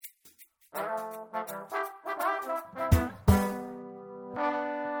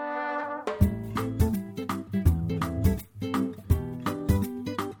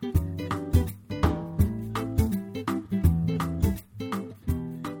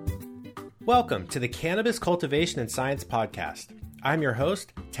Welcome to the Cannabis Cultivation and Science Podcast. I'm your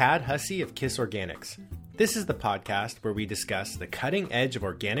host, Tad Hussey of KISS Organics. This is the podcast where we discuss the cutting edge of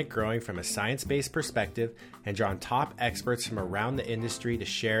organic growing from a science-based perspective and draw on top experts from around the industry to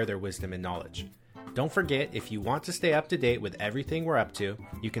share their wisdom and knowledge. Don't forget, if you want to stay up to date with everything we're up to,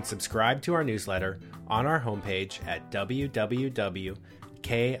 you can subscribe to our newsletter on our homepage at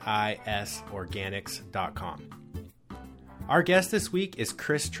www.kisorganics.com. Our guest this week is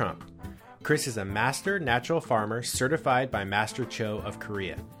Chris Trump. Chris is a master natural farmer certified by Master Cho of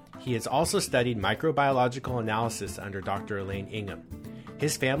Korea. He has also studied microbiological analysis under Dr. Elaine Ingham.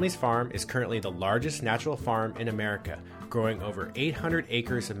 His family's farm is currently the largest natural farm in America, growing over 800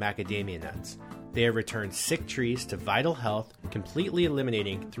 acres of macadamia nuts. They have returned sick trees to vital health, completely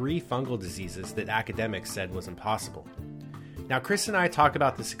eliminating 3 fungal diseases that academics said was impossible. Now, Chris and I talk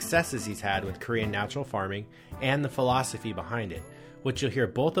about the successes he's had with Korean natural farming and the philosophy behind it, which you'll hear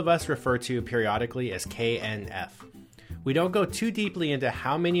both of us refer to periodically as KNF. We don't go too deeply into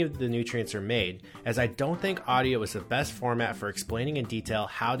how many of the nutrients are made, as I don't think audio is the best format for explaining in detail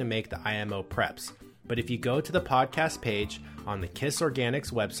how to make the IMO preps. But if you go to the podcast page on the KISS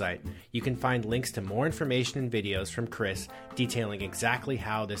Organics website, you can find links to more information and videos from Chris detailing exactly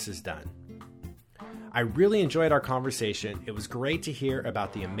how this is done. I really enjoyed our conversation. It was great to hear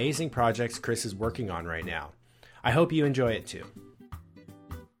about the amazing projects Chris is working on right now. I hope you enjoy it too.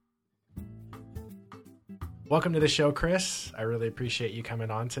 Welcome to the show, Chris. I really appreciate you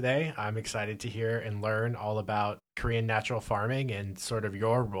coming on today. I'm excited to hear and learn all about Korean natural farming and sort of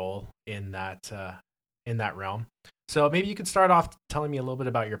your role in that realm. So maybe you could start off telling me a little bit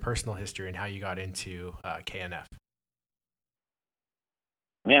about your personal history and how you got into KNF.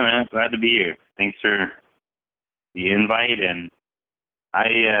 Yeah, man, glad to be here. Thanks for the invite. And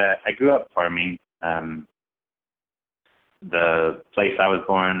I grew up farming. The place I was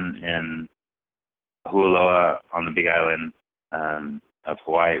born in, Hualoa on the Big Island of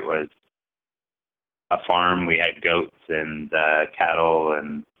Hawaii, was a farm. We had goats and cattle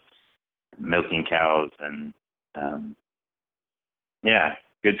and milking cows and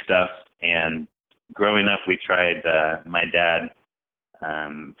good stuff. And growing up, we tried. My dad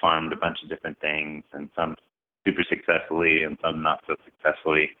farmed a bunch of different things, and some super successfully and some not so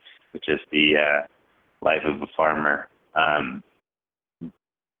successfully, which is the life of a farmer.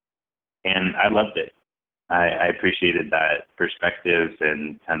 And I loved it. I appreciated that perspective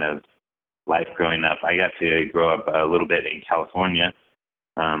and kind of life growing up. I got to grow up a little bit in California,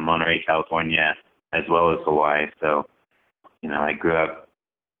 Monterey, California, as well as Hawaii. So, I grew up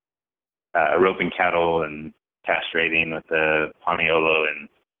roping cattle and castrating with the Paniolo in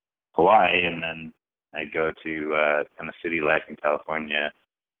Hawaii, and then I'd go to kind of city life in California,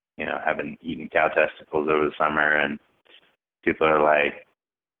 having eaten cow testicles over the summer, and people are like,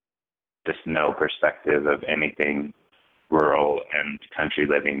 just no perspective of anything rural and country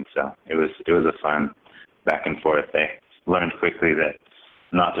living. So it was a fun back and forth. I learned quickly that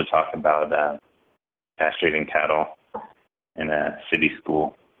not to talk about castrating cattle in a city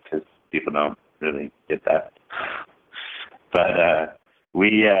school, because people don't really get that. But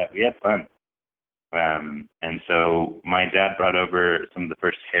we had fun. And so my dad brought over some of the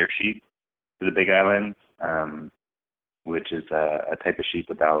first hair sheep to the Big Island, which is a type of sheep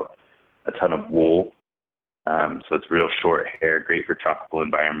without a ton of wool. So it's real short hair, great for tropical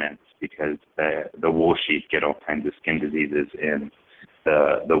environments, because the wool sheep get all kinds of skin diseases in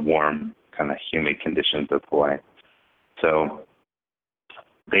the warm, kind of humid conditions of Hawaii. So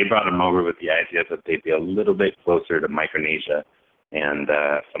they brought them over with the idea that they'd be a little bit closer to Micronesia and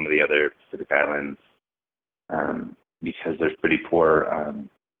some of the other Pacific Islands, because there's pretty poor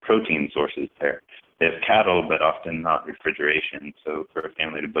protein sources there. They have cattle, but often not refrigeration. So for a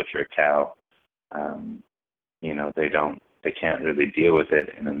family to butcher a cow, they can't really deal with it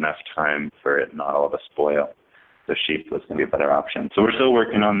in enough time for it not all to spoil. So sheep was going to be a better option. So we're still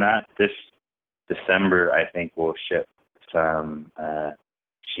working on that. This December, I think we'll ship some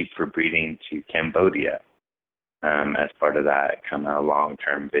sheep for breeding to Cambodia as part of that kind of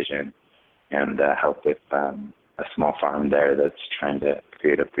long-term vision, and help with a small farm there that's trying to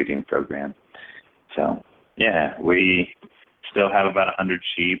create a breeding program. So, yeah, we still have about 100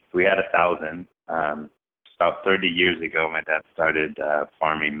 sheep. We had 1,000. About 30 years ago, my dad started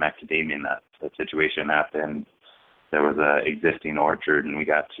farming macadamia nuts. The situation happened. There was an existing orchard, and we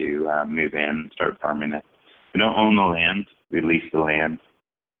got to move in and start farming it. We don't own the land. We lease the land.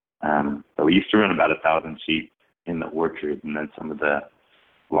 But we used to run about 1,000 sheep in the orchard, and then some of the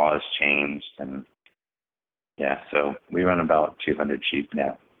laws changed. And, so we run about 200 sheep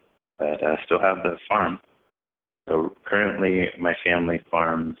now. But still have the farm. So currently my family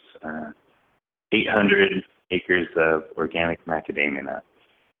farms 800 acres of organic macadamia nuts,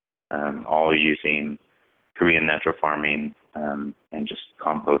 all using Korean natural farming and just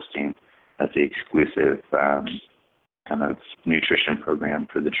composting as the exclusive kind of nutrition program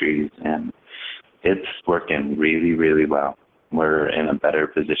for the trees. And it's working really, really well. We're in a better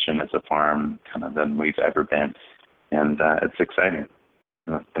position as a farm kind of than we've ever been. And it's exciting.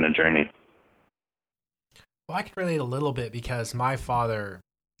 It's been a journey. Well, I can relate a little bit because my father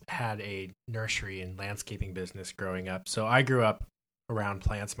had a nursery and landscaping business growing up. So I grew up around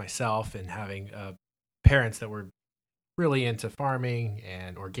plants myself and having parents that were really into farming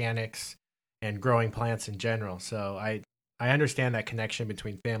and organics and growing plants in general. So I understand that connection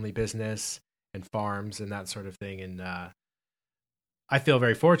between family business and farms and that sort of thing. And I feel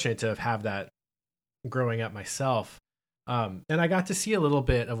very fortunate to have that growing up myself. And I got to see a little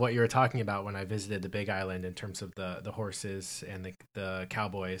bit of what you were talking about when I visited the Big Island in terms of the horses and the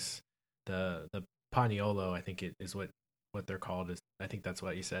cowboys, the Paniolo, I think it is what they're called. Is I think that's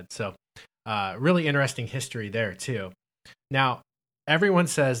what you said. So really interesting history there too. Now, everyone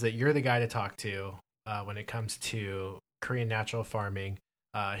says that you're the guy to talk to when it comes to Korean natural farming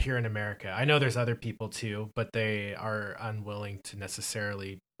here in America. I know there's other people too, but they are unwilling to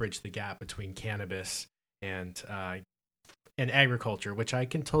necessarily bridge the gap between cannabis and agriculture, which I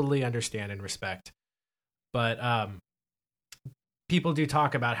can totally understand and respect. But people do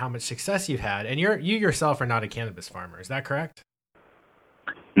talk about how much success you've had, and you yourself are not a cannabis farmer. Is that correct?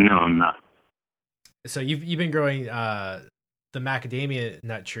 No, I'm not. So you've been growing the macadamia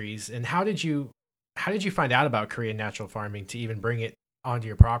nut trees, and how did you find out about Korean natural farming to even bring it onto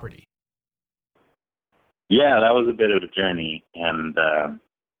your property? Yeah, that was a bit of a journey, and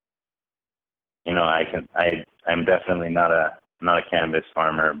I'm definitely not a cannabis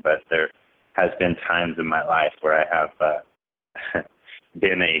farmer, but there has been times in my life where I have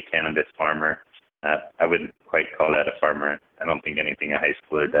been a cannabis farmer. I wouldn't quite call that a farmer. I don't think anything a high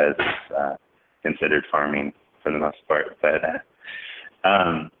schooler does is considered farming for the most part. But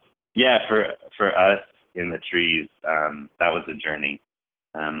yeah, for us in the trees, that was a journey.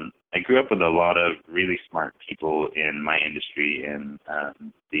 I grew up with a lot of really smart people in my industry in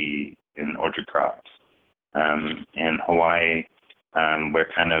orchard crops. In Hawaii, where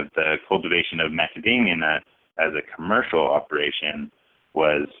kind of the cultivation of macadamia nuts as a commercial operation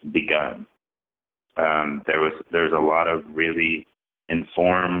was begun. There was a lot of really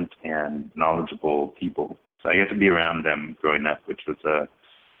informed and knowledgeable people. So I got to be around them growing up, which was a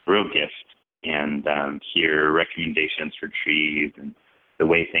real gift, and hear recommendations for trees and the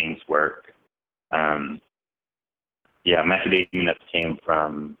way things work. Macadamia nuts came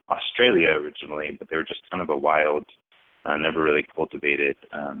from Australia originally, but they were just kind of a wild, never really cultivated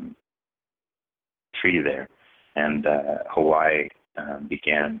tree there. And Hawaii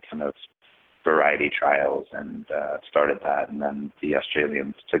began kind of variety trials and started that, and then the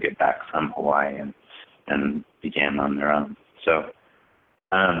Australians took it back from Hawaii and began on their own. So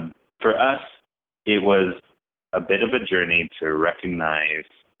for us, it was a bit of a journey to recognize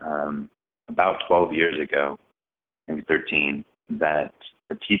about 12 years ago, maybe 13, that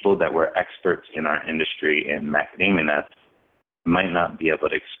the people that were experts in our industry in macadamia nuts might not be able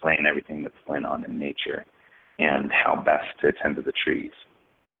to explain everything that's going on in nature and how best to attend to the trees.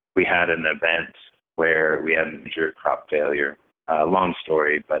 We had an event where we had a major crop failure. Long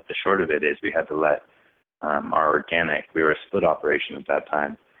story, but the short of it is we had to let our organic, we were a split operation at that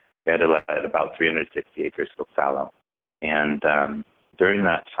time, we had to let about 360 acres go fallow. And during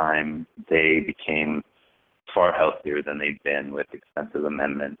that time, they became far healthier than they'd been with extensive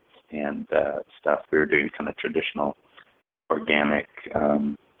amendments and stuff. We were doing kind of traditional organic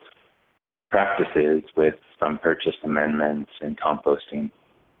practices with some purchased amendments and composting.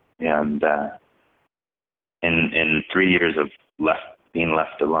 And in 3 years of being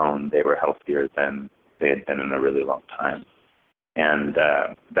left alone, they were healthier than they had been in a really long time. And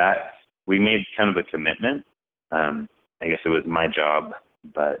that we made kind of a commitment. I guess it was my job,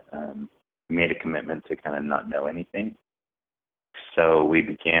 but we made a commitment to kind of not know anything. So we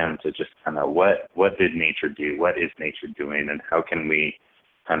began to just kind of what did nature do? What is nature doing? And how can we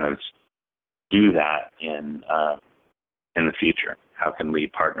kind of do that in the future? How can we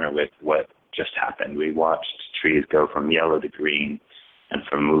partner with what just happened? We watched trees go from yellow to green and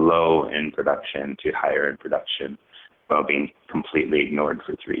from low in production to higher in production while being completely ignored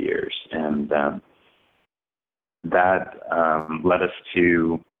for 3 years. And that led us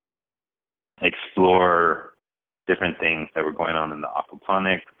to explore different things that were going on in the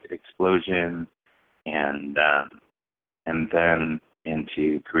aquaponic explosion and then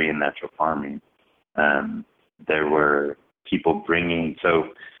into Korean natural farming. There were people bringing, so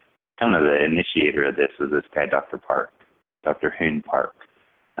kind of the initiator of this was this guy, Dr. Park, Dr. Hoon Park.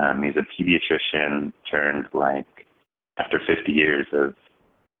 He's a pediatrician turned, like, after 50 years of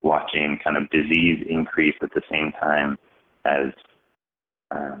watching kind of disease increase at the same time as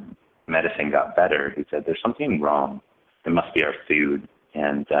medicine got better, he said, there's something wrong. It must be our food.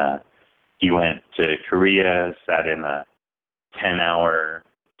 And he went to Korea, sat in a 10-hour,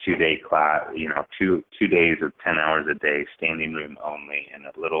 2-day class, 2 days of 10 hours a day, standing room only, in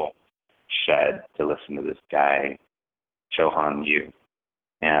a little shed to listen to this guy, Cho Han Yu,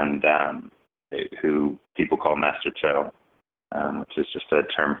 and who people call Master Cho, which is just a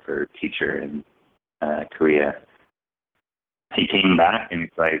term for teacher in Korea. He came back and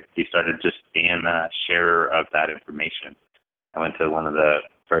he started just being a sharer of that information. I went to one of the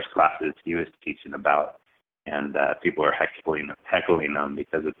first classes he was teaching about, and people were heckling him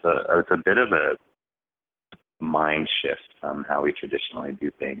because it's a bit of a mind shift from how we traditionally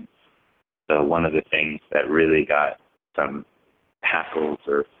do things. So one of the things that really got some hackles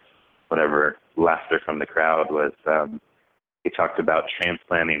or whatever laughter from the crowd was he talked about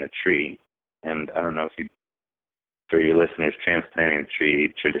transplanting a tree. And I don't know if for your listeners, transplanting a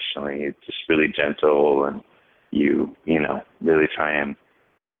tree traditionally is just really gentle, and you really try and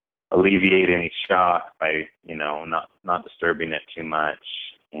alleviate any shock by, not disturbing it too much,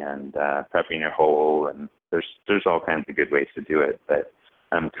 and prepping your hole, and there's all kinds of good ways to do it. But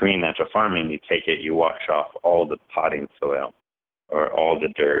Korean natural farming, you take it, you wash off all the potting soil or all the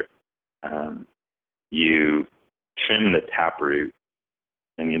dirt. You trim the taproot,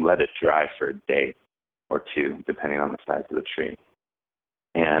 and you let it dry for a day or two, depending on the size of the tree.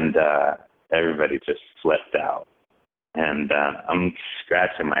 And everybody just flipped out. And I'm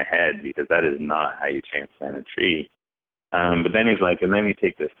scratching my head because that is not how you transplant a tree. But then he's like, and then you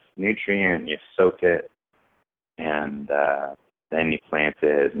take this nutrient and you soak it, and then you plant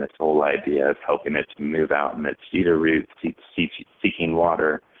it, and this whole idea of helping it to move out in its cedar roots, seeking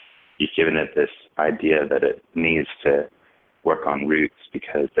water. You've given it this idea that it needs to work on roots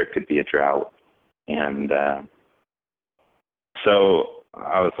because there could be a drought. And so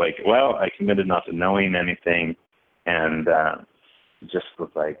I was like, well, I committed not to knowing anything, and just was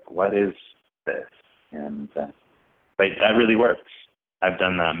like, what is this? And but that really works. I've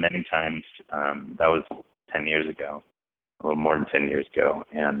done that many times. That was 10 years ago, a little more than 10 years ago,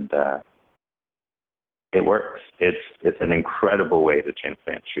 and it works. It's an incredible way to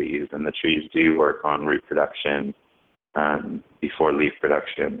transplant trees, and the trees do work on root production before leaf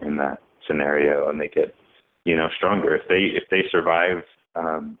production in that scenario, and they get stronger. If they survive,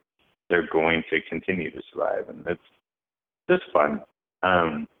 they're going to continue to survive, and it's just fun.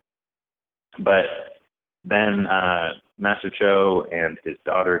 But then Master Cho and his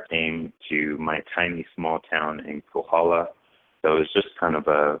daughter came to my tiny small town in Kohala. So it was just kind of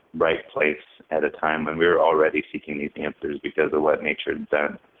a right place at a time when we were already seeking these answers because of what nature had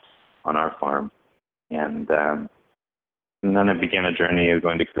done on our farm. And then it began a journey of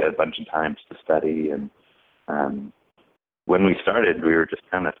going to Korea a bunch of times to study. And when we started, we were just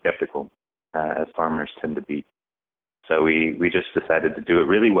kind of skeptical, as farmers tend to be. So we just decided to do it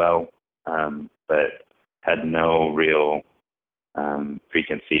really well, but had no real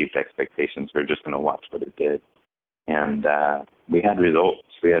preconceived expectations. We were just going to watch what it did. And we had results.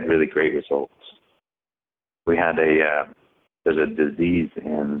 We had really great results. We had there's a disease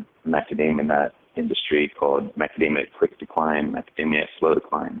in macadamia nut industry called macadamia quick decline, macadamia slow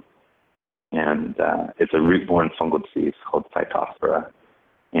decline. And it's a root-borne fungal disease called Phytophthora.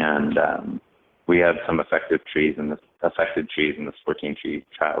 And we had some affected trees in this 14-tree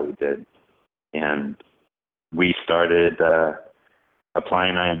trial we did. And we started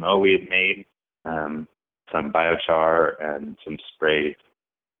applying IMO we had made, some biochar and some sprays,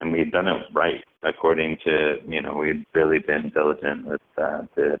 and we had done it right according to, we'd really been diligent with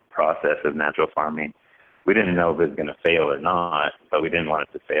the process of natural farming. We didn't know if it was going to fail or not, but we didn't want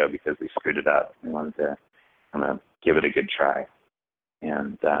it to fail because we screwed it up. We wanted to kind of give it a good try.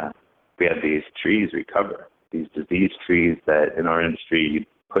 And we had these trees recover, these diseased trees that in our industry, you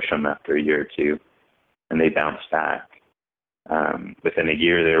push them after a year or two, and they bounce back. Within a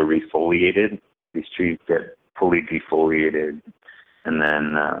year, they were refoliated. These trees get fully defoliated and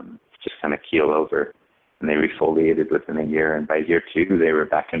then just kind of keel over. And they refoliated within a year. And by year 2, they were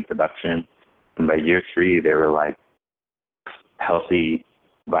back in production. And by year 3, they were like healthy,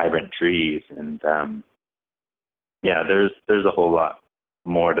 vibrant trees. And there's a whole lot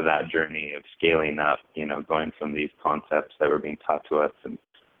more to that journey of scaling up, going from these concepts that were being taught to us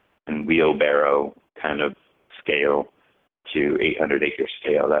and wheelbarrow kind of scale to 800-acre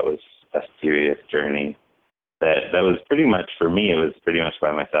scale. That was a serious journey. that was pretty much, for me, it was pretty much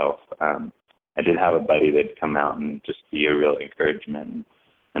by myself. I did have a buddy that'd come out and just be a real encouragement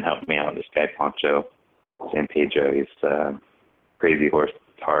and help me out. This guy Poncho San Pedro, he's a crazy horse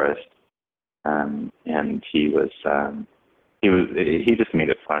guitarist, and he just made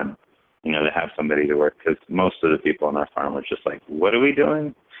it fun, to have somebody to work, because most of the people on our farm were just like, "What are we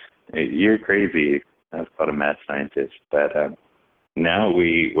doing? You're crazy." I was called a mad scientist, but now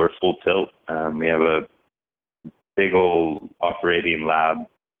we're full tilt. We have a big old operating lab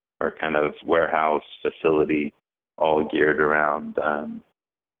or kind of warehouse facility, all geared around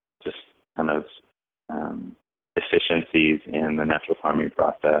just kind of efficiencies in the natural farming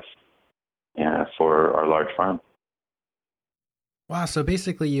process for our large farm. Wow. So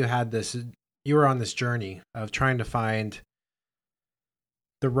basically you were on this journey of trying to find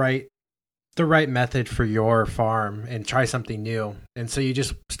the right method for your farm and try something new. And so you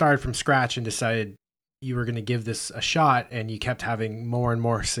just started from scratch and decided you were going to give this a shot, and you kept having more and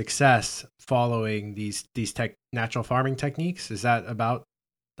more success following these natural farming techniques. Is that about,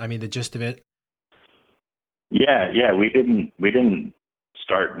 the gist of it? Yeah. We didn't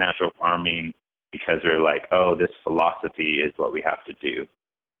start natural farming because we're like, oh, this philosophy is what we have to do.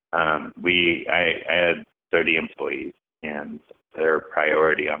 I had 30 employees, and they're a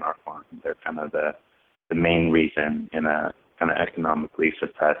priority on our farm. They're kind of the main reason in a kind of economically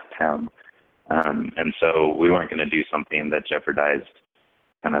suppressed town. And so we weren't going to do something that jeopardized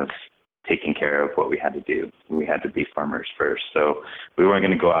kind of taking care of what we had to do. We had to be farmers first. So we weren't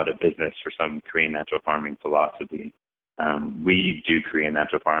going to go out of business for some Korean natural farming philosophy. We do Korean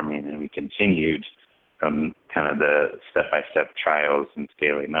natural farming, and we continued from kind of the step-by-step trials and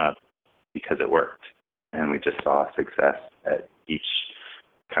scaling up because it worked. And we just saw success at each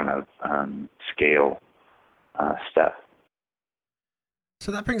kind of scale step.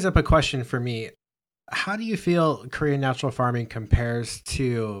 So that brings up a question for me. How do you feel Korean natural farming compares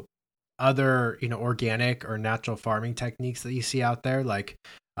to other, organic or natural farming techniques that you see out there, like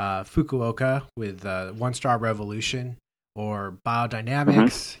Fukuoka with One Straw Revolution, or biodynamics?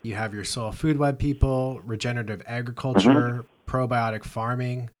 Mm-hmm. You have your soil food web people, regenerative agriculture, probiotic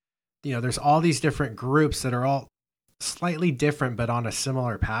farming. There's all these different groups that are all slightly different, but on a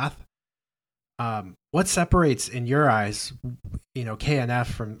similar path. What separates, in your eyes,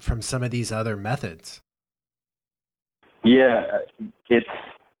 KNF from some of these other methods? Yeah,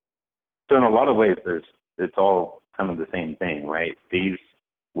 so in a lot of ways, it's all kind of the same thing, right? These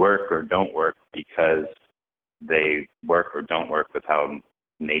work or don't work because they work or don't work with how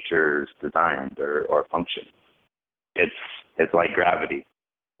nature's designed or function. It's like gravity.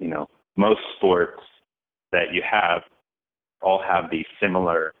 Most sports that you have all have these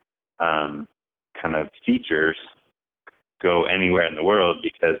similar kind of features, go anywhere in the world,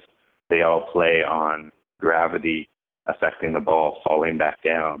 because they all play on gravity affecting the ball falling back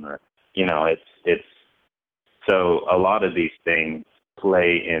down, or it's so a lot of these things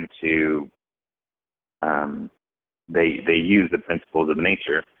play into they use the principles of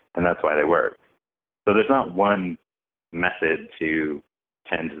nature, and that's why they work. So there's not one method to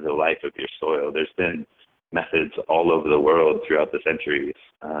tend to the life of your soil. There's been methods all over the world throughout the centuries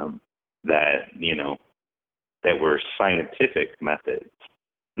that were scientific methods.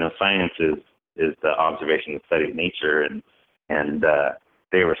 Science is the observation and study of nature, and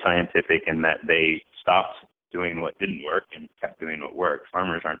they were scientific in that they stopped doing what didn't work and kept doing what worked.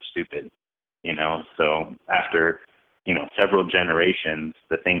 Farmers aren't stupid, so after several generations,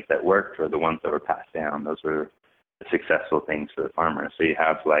 the things that worked were the ones that were passed down. Those were the successful things for the farmer. So you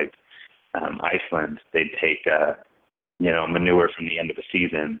have like Iceland, they'd take manure from the end of the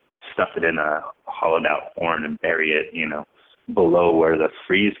season, stuff it in a hollowed out horn and bury it, below where the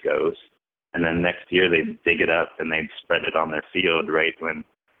freeze goes. And then next year they'd dig it up and they'd spread it on their field right when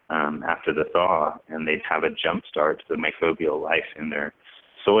after the thaw, and they'd have a jump start to the microbial life in their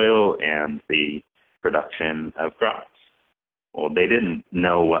soil and the production of crops. Well, they didn't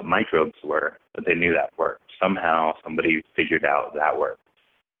know what microbes were, but they knew that worked. Somehow somebody figured out that worked.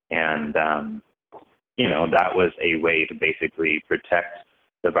 And, that was a way to basically protect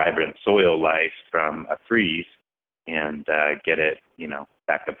the vibrant soil life from a freeze and get it,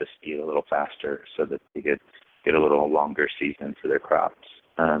 back up to speed a little faster so that they could get a little longer season for their crops.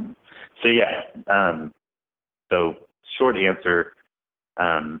 So short answer,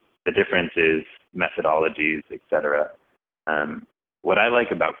 the difference is methodologies, etc. What I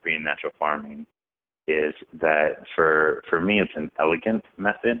like about Korean natural farming is that for me, it's an elegant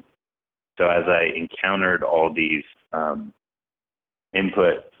method. So as I encountered all these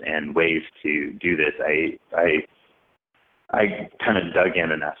inputs and ways to do this, I kind of dug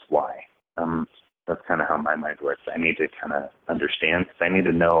in and asked why. That's kind of how my mind works. I need to kind of understand, because I need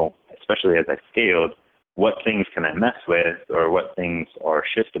to know, especially as I scaled, what things can I mess with, or what things are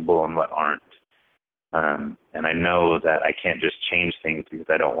shiftable and what aren't. And I know that I can't just change things because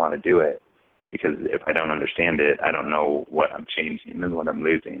I don't want to do it, because if I don't understand it, I don't know what I'm changing and what I'm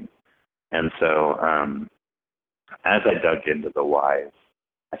losing. And so as I dug into the whys,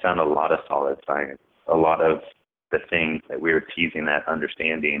 I found a lot of solid science, a lot of the things that we were teasing at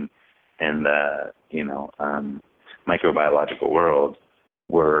understanding in the, microbiological world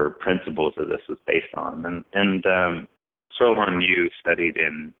were principles that this was based on. And Solomon Yu studied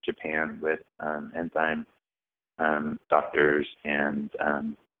in Japan with enzyme doctors and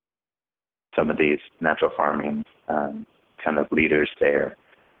some of these natural farming kind of leaders there.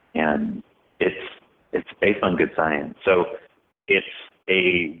 And it's based on good science. So it's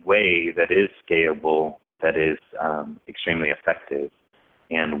a way that is scalable, that is extremely effective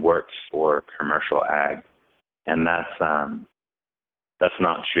and works for commercial ag. And that's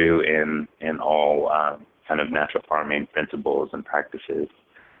not true in all kind of natural farming principles and practices,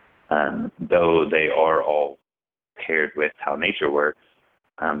 though they are all paired with how nature works.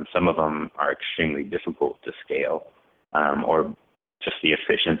 Some of them are extremely difficult to scale, or just the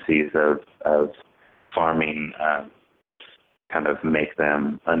efficiencies of farming kind of make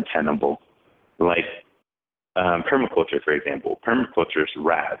them untenable. Like permaculture, for example. Permaculture is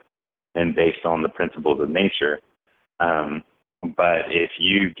rad and based on the principles of nature. But if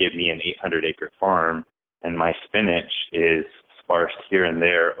you give me an 800-acre farm and my spinach is sparse here and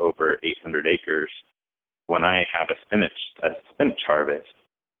there over 800 acres, when I have a spinach harvest,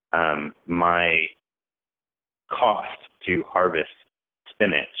 my cost to harvest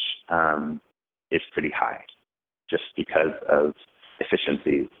spinach is pretty high, just because of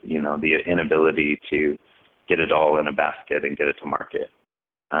efficiencies, the inability to get it all in a basket and get it to market.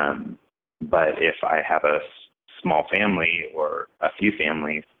 But if I have a small family or a few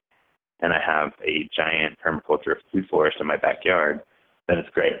families and I have a giant permaculture food forest in my backyard, then it's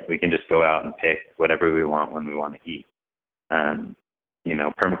great. We can just go out and pick whatever we want when we want to eat.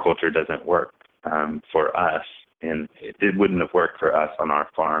 Permaculture doesn't work for us, and it wouldn't have worked for us on our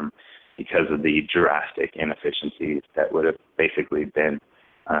farm because of the drastic inefficiencies that would have basically been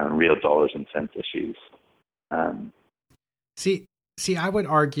real dollars and cents issues. See, I would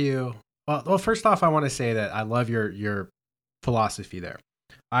argue. Well, first off, I want to say that I love your philosophy there.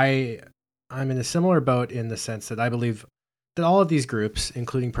 I'm in a similar boat in the sense that I believe that all of these groups,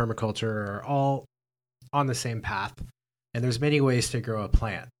 including permaculture, are all on the same path, and there's many ways to grow a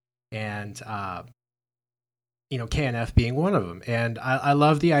plant, and KNF being one of them. And I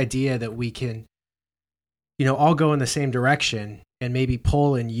love the idea that we can, all go in the same direction and maybe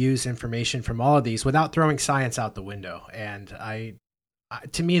pull and use information from all of these without throwing science out the window. And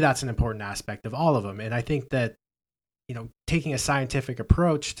to me, that's an important aspect of all of them. And I think that, taking a scientific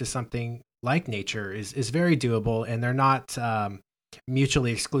approach to something like nature is very doable, and they're not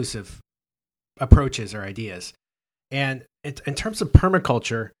mutually exclusive approaches or ideas. And in terms of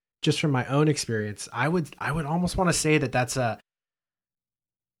permaculture, just from my own experience, I would almost want to say that that's an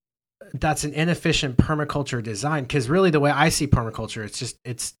inefficient permaculture design, because really the way I see permaculture,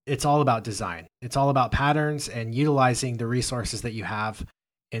 it's all about design. It's all about patterns and utilizing the resources that you have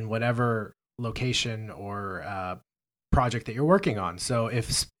in whatever location or project that you're working on. So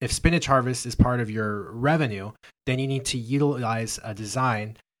if spinach harvest is part of your revenue, then you need to utilize a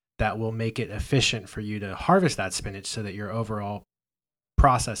design that will make it efficient for you to harvest that spinach so that your overall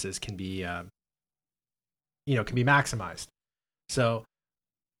processes can be maximized. So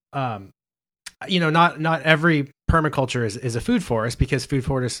not every permaculture is a food forest, because food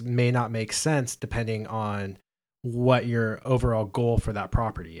forests may not make sense depending on what your overall goal for that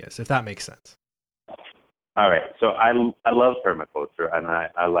property is, if that makes sense. All right. So I love permaculture, and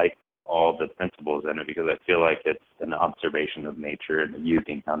I like all the principles in it, because I feel like it's an observation of nature and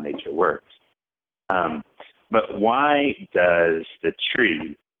using how nature works. But why does the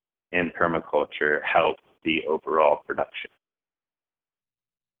tree in permaculture help the overall production?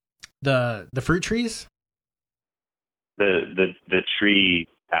 The fruit trees? The tree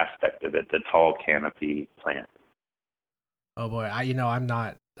aspect of it, the tall canopy plant. Oh boy, I'm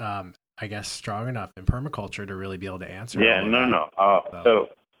not I guess strong enough in permaculture to really be able to answer. Yeah, no. So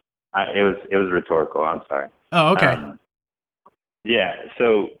it was rhetorical. I'm sorry. Oh, okay. Yeah.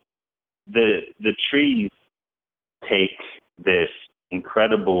 So the trees take this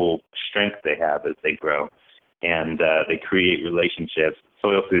incredible strength they have as they grow, and they create relationships.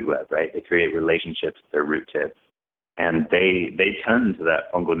 Soil food web, right? They create relationships with their root tips, and they tend to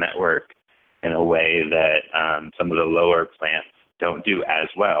that fungal network in a way that some of the lower plants don't do as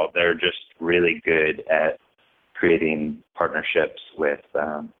well. They're just really good at creating partnerships with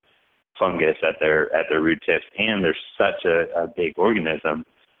fungus at their root tips, and they're such a big organism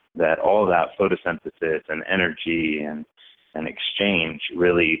that all that photosynthesis and energy and exchange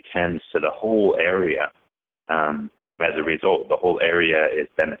really tends to the whole area. As a result, the whole area is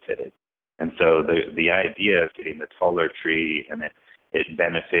benefited. And so the idea of getting the taller tree and it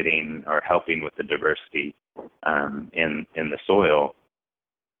benefiting or helping with the diversity in the soil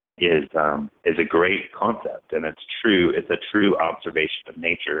is a great concept, and it's true. It's a true observation of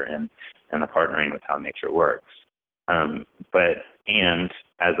nature and the partnering with how nature works. And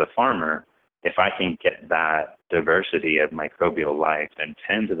as a farmer, if I can get that diversity of microbial life and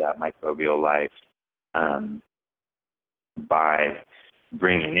tend to that microbial life by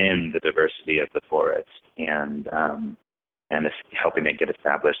bringing in the diversity of the forest and helping it get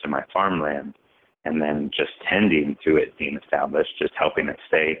established in my farmland, and then just tending to it being established, just helping it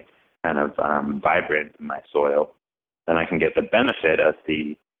stay kind of vibrant in my soil, then I can get the benefit of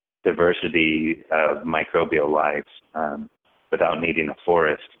the diversity of microbial life without needing a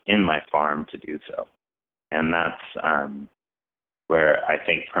forest in my farm to do so. And that's where I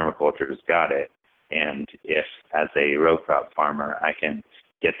think permaculture has got it. And if, as a row crop farmer, I can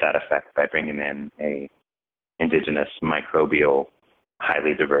get that effect by bringing in a indigenous microbial,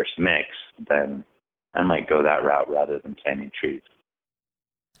 highly diverse mix, then I might go that route rather than planting trees.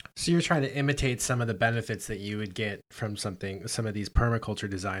 So you're trying to imitate some of the benefits that you would get from some of these permaculture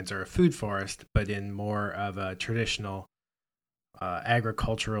designs or a food forest, but in more of a traditional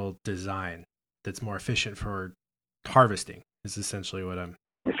agricultural design that's more efficient for harvesting is essentially what I'm...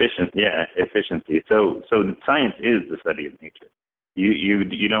 Efficiency. So science is the study of nature.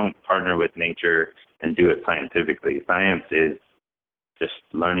 You don't partner with nature and do it scientifically. Science is just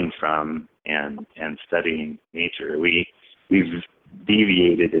learning from and studying nature. We've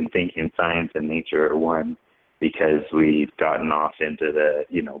deviated in thinking science and nature are one because we've gotten off into the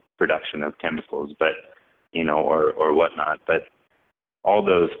production of chemicals, but or whatnot. But all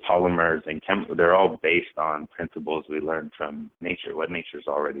those polymers and chemicals, they're all based on principles we learned from nature, what nature's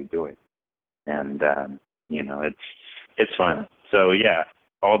already doing. And, it's fun. So yeah,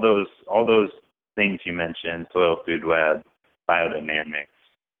 all those things you mentioned, soil food web, biodynamics,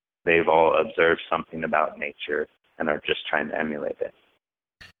 they've all observed something about nature and are just trying to emulate it.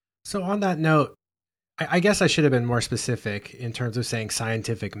 So on that note, I guess I should have been more specific in terms of saying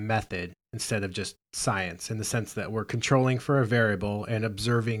scientific method instead of just science, in the sense that we're controlling for a variable and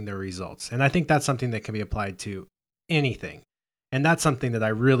observing the results. And I think that's something that can be applied to anything. And that's something that I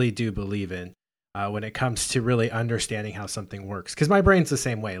really do believe in when it comes to really understanding how something works. Because my brain's the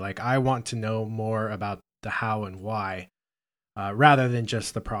same way. Like, I want to know more about the how and why rather than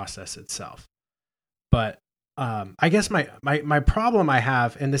just the process itself. But I guess my problem I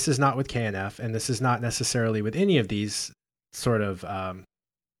have, and this is not with KNF, and this is not necessarily with any of these sort of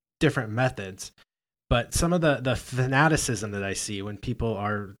different methods, but some of the fanaticism that I see when people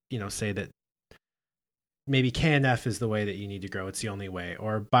are, say that maybe KNF is the way that you need to grow, it's the only way,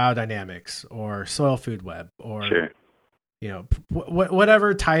 or biodynamics, or soil food web, or sure.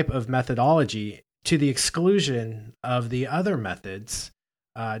 Whatever type of methodology, to the exclusion of the other methods.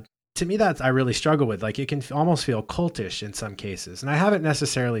 To me, I really struggle with. Like, it can almost feel cultish in some cases. And I haven't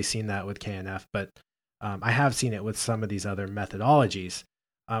necessarily seen that with KNF, but I have seen it with some of these other methodologies.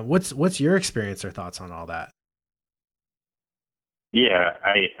 What's your experience or thoughts on all that? Yeah,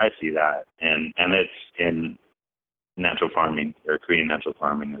 I see that. And it's in natural farming or Korean natural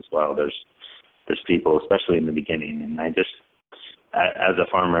farming as well. There's people, especially in the beginning. And I just, as a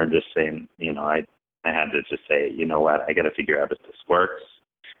farmer, just saying, I had to just say, you know what, I got to figure out if this works.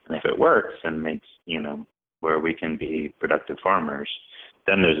 And if it works and makes, where we can be productive farmers,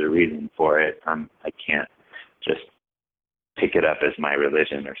 then there's a reason for it. I can't just pick it up as my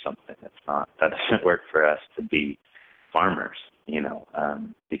religion or something. That doesn't work for us to be farmers,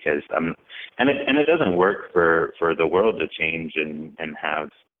 because it doesn't work for the world to change and have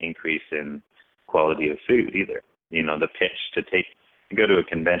increase in quality of food either. The pitch to go to a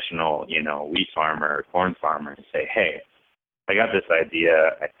conventional, wheat farmer or corn farmer and say, hey, I got this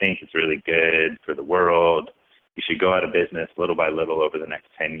idea. I think it's really good for the world. You should go out of business little by little over the next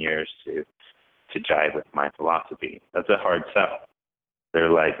 10 years to jive with my philosophy. That's a hard sell.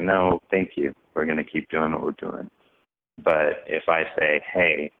 They're like, no, thank you. We're going to keep doing what we're doing. But if I say,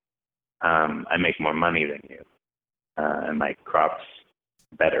 hey, I make more money than you, and my crop's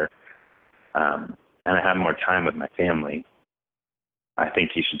better, and I have more time with my family, I think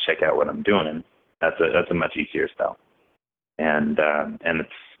you should check out what I'm doing. That's a much easier sell. And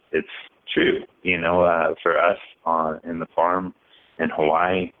it's true, for us in the farm, in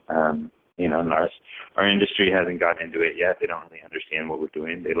Hawaii. And our industry hasn't gotten into it yet. They don't really understand what we're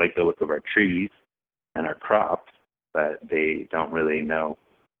doing. They like the look of our trees and our crops, but they don't really know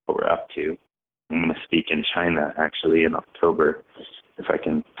what we're up to. I'm going to speak in China actually in October, if I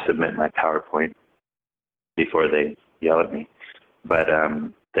can submit my PowerPoint before they yell at me. But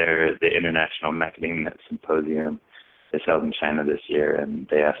the International Macadamia Symposium is held in China this year, and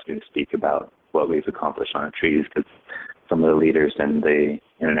they asked me to speak about what we've accomplished on our trees, because some of the leaders in the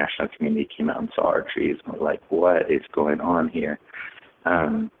international community came out and saw our trees and were like, what is going on here?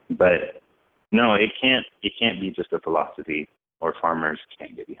 But no, it can't be just a philosophy, or farmers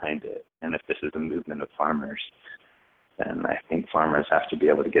can't get behind it. And if this is a movement of farmers, then I think farmers have to be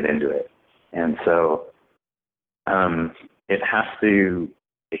able to get into it. And so it has to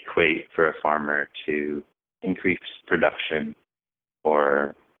equate for a farmer to increase production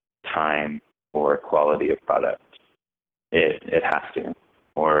or time or quality of product. It has to,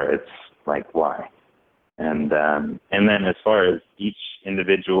 or it's like, why? And then as far as each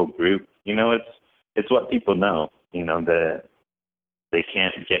individual group, it's what people know. They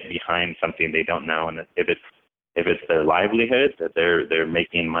can't get behind something they don't know, and if it's their livelihood, that they're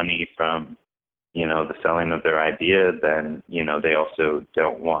making money from the selling of their idea, then they also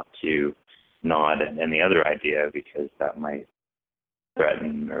don't want to nod at any other idea because that might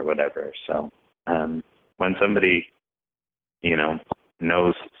threaten or whatever. So when somebody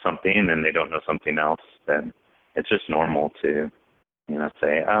knows something and they don't know something else, then it's just normal to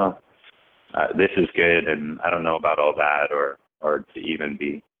say, oh, this is good and I don't know about all that, or to even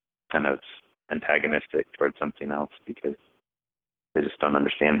be kind of antagonistic towards something else because they just don't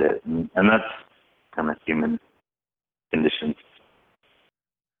understand it. And that's kind of human condition.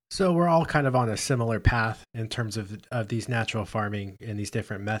 So we're all kind of on a similar path in terms of these natural farming and these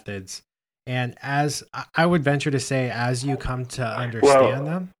different methods. And as I would venture to say, as you come to understand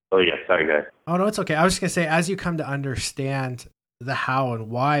them. Oh, yeah. Sorry, guys. Oh, no, it's okay. I was just going to say, as you come to understand the how and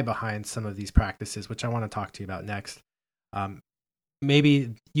why behind some of these practices, which I want to talk to you about next,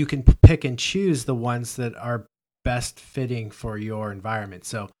 maybe you can pick and choose the ones that are best fitting for your environment.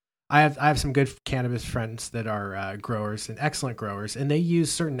 So I have some good cannabis friends that are growers and excellent growers, and they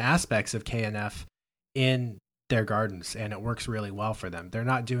use certain aspects of KNF in their gardens, and it works really well for them. They're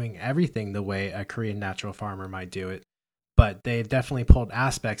not doing everything the way a Korean natural farmer might do it, but they've definitely pulled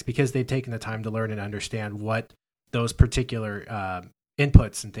aspects because they've taken the time to learn and understand what those particular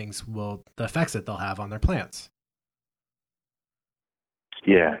inputs and things the effects that they'll have on their plants.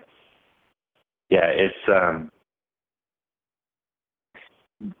 Yeah. It's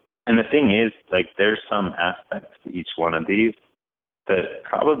and the thing is, like, there's some aspects to each one of these that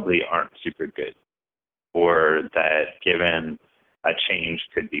probably aren't super good, or that given a change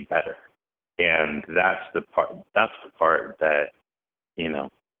could be better. And that's the part that,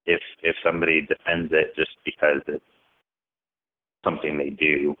 if somebody defends it just because it's something they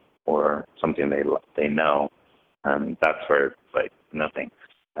do or something they know, that's where, like, nothing.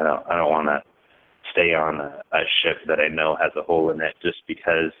 I don't want to stay on a ship that I know has a hole in it just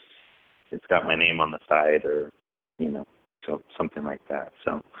because it's got my name on the side, or so something like that.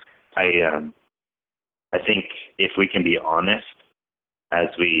 So I think if we can be honest as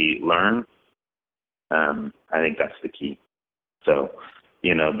we learn, I think that's the key. So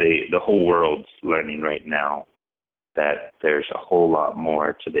the whole world's learning right now that there's a whole lot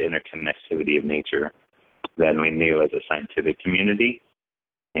more to the interconnectivity of nature than we knew as a scientific community,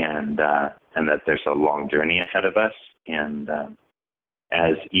 and that there's a long journey ahead of us. And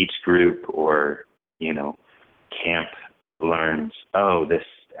as each group or camp learns, oh, this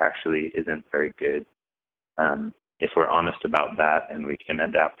actually isn't very good, if we're honest about that and we can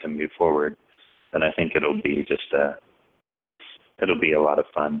adapt and move forward, then I think it'll be a lot of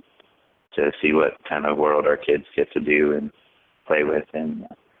fun to see what kind of world our kids get to do and play with in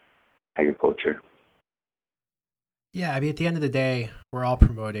agriculture. Yeah, I mean, at the end of the day, we're all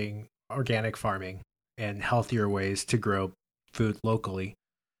promoting organic farming and healthier ways to grow food locally,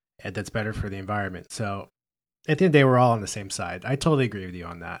 and that's better for the environment. So at the end of the day, we're all on the same side. I totally agree with you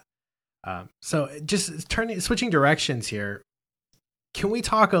on that. So just switching directions here, can we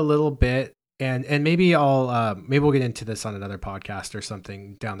talk a little bit, and maybe maybe we'll get into this on another podcast or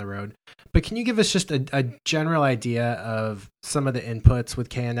something down the road, but can you give us just a general idea of some of the inputs with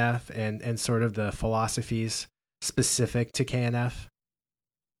KNF and sort of the philosophies specific to KNF?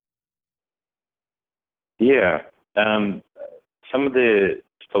 Yeah. Some of the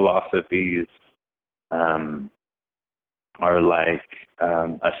philosophies are like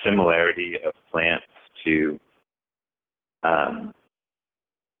a similarity of plants to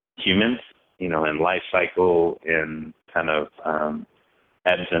humans, in life cycle, in kind of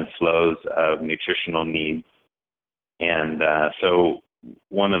ebbs and flows of nutritional needs. And so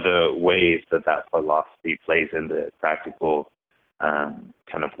one of the ways that philosophy plays into practical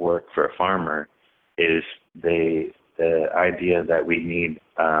kind of work for a farmer is the idea that we need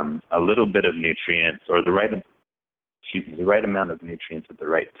a little bit of nutrients, or the right amount of nutrients at the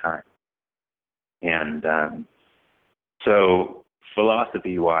right time. And so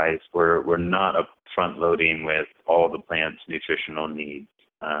philosophy-wise, we're not front loading with all the plant's nutritional needs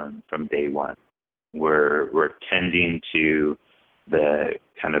from day one. We're tending to the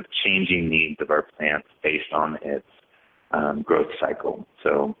kind of changing needs of our plants based on its growth cycle.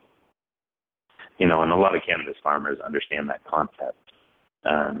 So, and a lot of cannabis farmers understand that concept.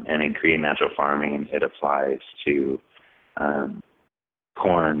 And in Korean natural farming, it applies to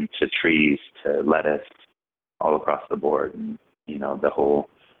corn, to trees, to lettuce, all across the board. And, the whole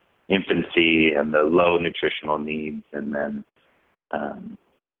infancy and the low nutritional needs, and then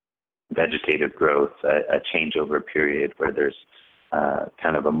vegetative growth, a changeover period where there's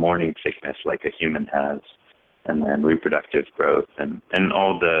kind of a morning sickness like a human has, and then reproductive growth, and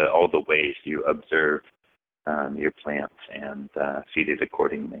all the ways you observe your plants and feed it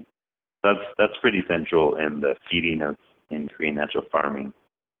accordingly. That's pretty central in the feeding in Korean natural farming.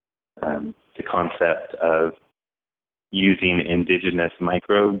 The concept of using indigenous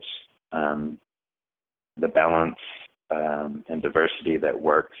microbes, the balance and diversity that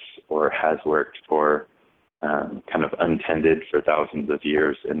works or has worked for kind of untended for thousands of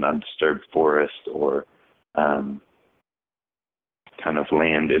years in undisturbed forest, or kind of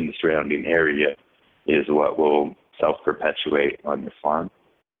land in the surrounding area, is what will self-perpetuate on your farm.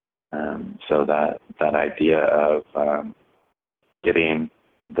 So that idea of getting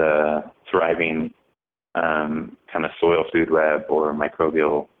the thriving kind of soil food web or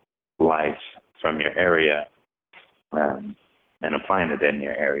microbial life from your area and applying it in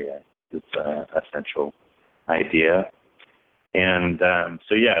your area is a central idea. And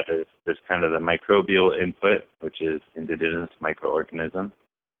there's kind of the microbial input, which is indigenous microorganism,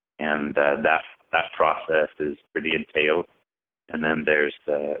 and that process is pretty entailed. And then there's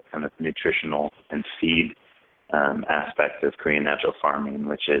the kind of nutritional and feed aspect of Korean natural farming,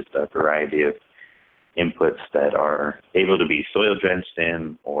 which is a variety of inputs that are able to be soil drenched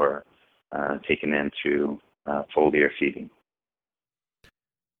in or taken into foliar feeding.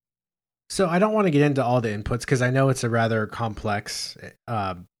 So I don't want to get into all the inputs because I know it's a rather complex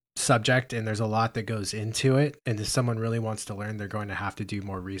subject and there's a lot that goes into it. And if someone really wants to learn, they're going to have to do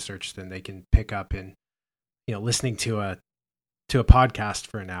more research than they can pick up in, listening to a podcast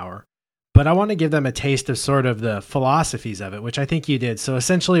for an hour. But I want to give them a taste of sort of the philosophies of it, which I think you did. So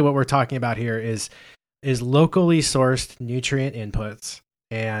essentially what we're talking about here is locally sourced nutrient inputs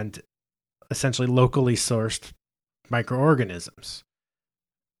and essentially locally sourced microorganisms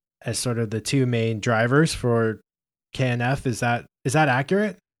as sort of the two main drivers for KNF. Is that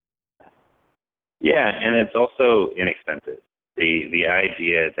accurate? Yeah, and it's also inexpensive. The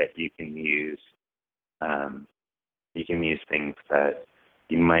idea that you can use things that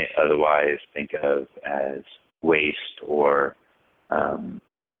you might otherwise think of as waste or kind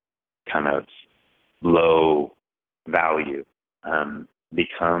of low value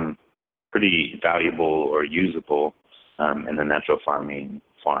become pretty valuable or usable in the natural farming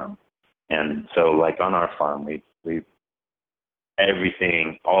farm. And so like on our farm, we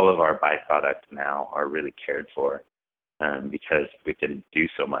everything, all of our byproducts now are really cared for because we can do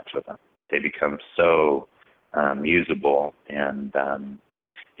so much with them. They become so usable, and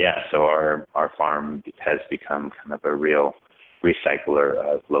so our farm has become kind of a real recycler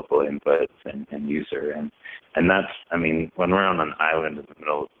of local inputs and user, and that's, I mean, when we're on an island in the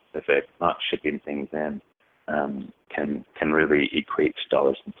middle of the Pacific, not shipping things in can really equate to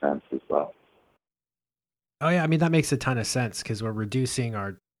dollars and cents as well. Oh yeah, I mean that makes a ton of sense because we're reducing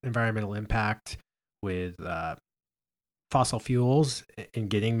our environmental impact with fossil fuels and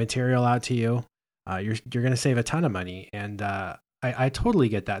getting material out to you. You're going to save a ton of money, and I totally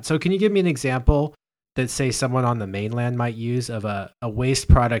get that. So can you give me an example that, say, someone on the mainland might use of a waste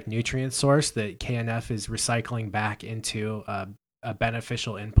product nutrient source that KNF is recycling back into a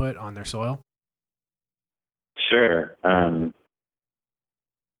beneficial input on their soil? Sure.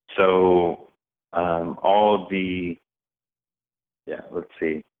 Let's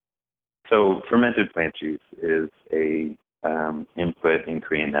see. So fermented plant juice is a input in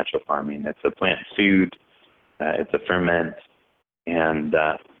Korean natural farming. It's a plant food. It's a ferment. And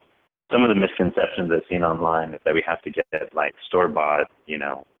some of the misconceptions I've seen online is that we have to get like store-bought,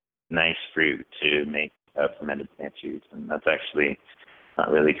 nice fruit to make fermented plant juice. And that's actually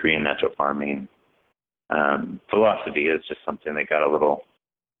not really Korean natural farming philosophy. It's just something that got a little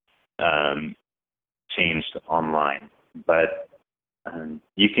changed online. But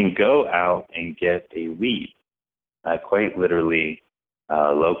you can go out and get a weed, quite literally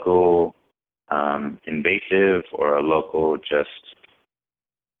local invasive or a local just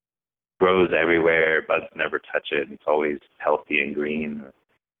grows everywhere, bugs never touch it, it's always healthy and green.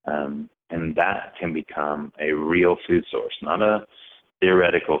 And that can become a real food source, not a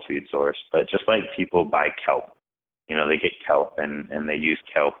theoretical food source, but just like people buy kelp. They get kelp and they use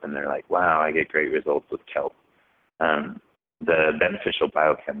kelp and they're like, wow, I get great results with kelp. The beneficial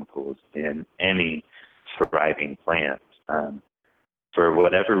biochemicals in any thriving plant, for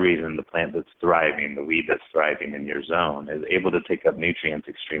whatever reason, the plant that's thriving, the weed that's thriving in your zone is able to take up nutrients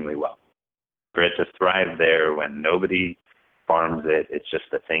extremely well. For it to thrive there when nobody farms it, it's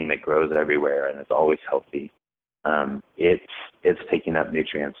just a thing that grows everywhere and it's always healthy. It's taking up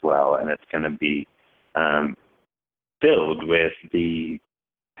nutrients well, and it's going to be filled with the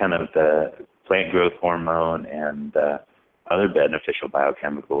kind of the plant growth hormone and other beneficial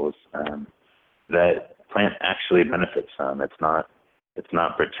biochemicals that plant actually benefits from. It's not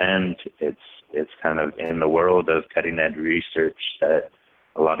pretend. It's kind of in the world of cutting edge research that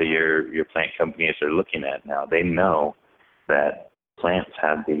a lot of your plant companies are looking at now. They know that plants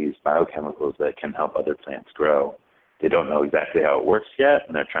have these biochemicals that can help other plants grow. They don't know exactly how it works yet,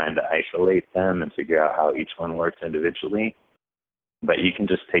 and they're trying to isolate them and figure out how each one works individually. But you can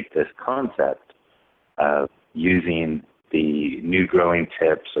just take this concept of using the new growing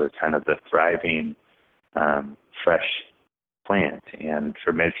tips or kind of the thriving fresh plant and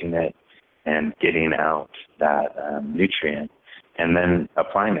fermenting it and getting out that nutrient and then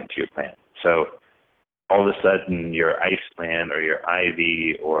applying it to your plant. So all of a sudden your ice plant or your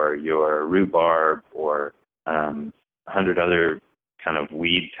ivy or your rhubarb or 100 other kind of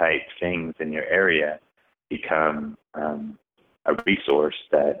weed type things in your area become a resource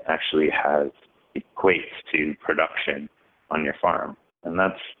that actually equates to production on your farm. And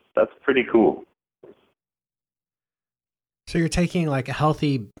that's pretty cool. So you're taking like a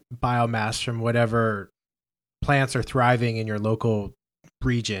healthy biomass from whatever plants are thriving in your local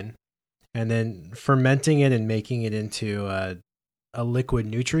region and then fermenting it and making it into a liquid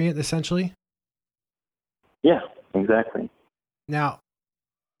nutrient, essentially? Yeah, exactly. Now,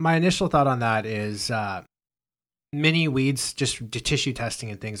 my initial thought on that is many weeds, just tissue testing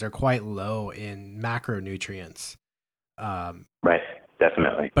and things, are quite low in macronutrients. Right,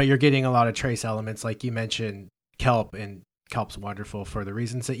 definitely. But you're getting a lot of trace elements, like you mentioned, kelp, and kelp's wonderful for the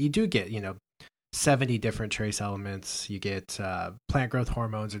reasons that you do get, 70 different trace elements. You get plant growth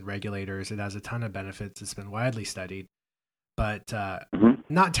hormones and regulators. It has a ton of benefits. It's been widely studied, but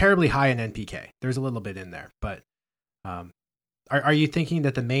not terribly high in NPK. There's a little bit in there, but are you thinking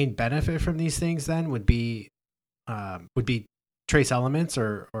that the main benefit from these things then would be trace elements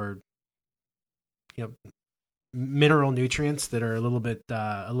or mineral nutrients that are a little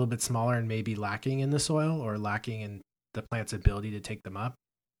bit smaller and maybe lacking in the soil or lacking in the plant's ability to take them up?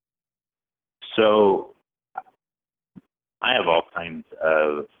 So I have all kinds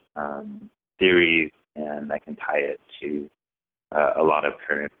of theories, and I can tie it to a lot of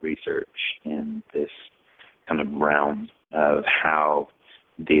current research in this kind of realm of how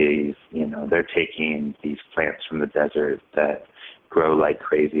these, they're taking these plants from the desert that grow like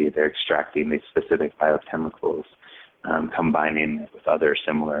crazy. They're extracting these specific biochemicals, combining it with other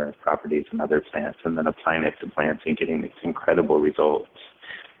similar properties in other plants, and then applying it to plants and getting these incredible results.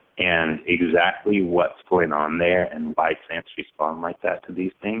 And exactly what's going on there and why plants respond like that to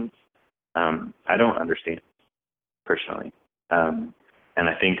these things, I don't understand personally. And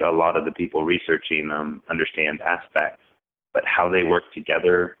I think a lot of the people researching them understand aspects, but how they work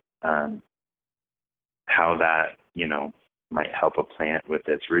together, how that, might help a plant with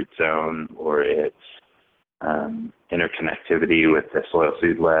its root zone or its interconnectivity with the soil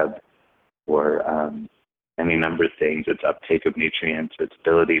food web or any number of things, its uptake of nutrients, its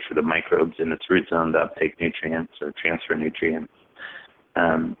ability for the microbes in its root zone to uptake nutrients or transfer nutrients.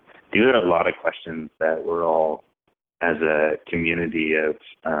 These are a lot of questions that we're all, as a community of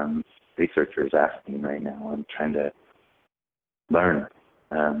researchers, asking right now and trying to learn.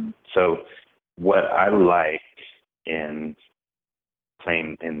 So what I like in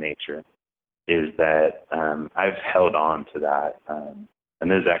playing in nature is that I've held on to that,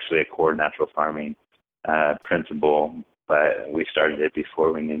 and this is actually a core natural farming principle, but we started it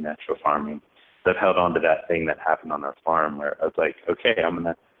before we knew natural farming. So I've held on to that thing that happened on our farm where I was like, okay, I'm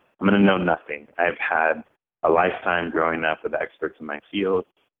gonna know nothing. I've had a lifetime growing up with experts in my field.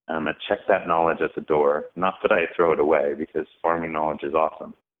 I check that knowledge at the door. Not that I throw it away, because farming knowledge is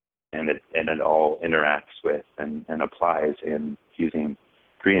awesome, and it all interacts with and applies in using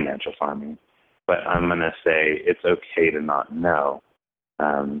degree in natural farming. But I'm going to say it's okay to not know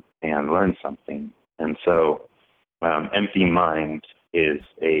and learn something. And so empty mind is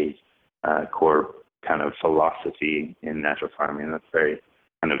a core kind of philosophy in natural farming. That's very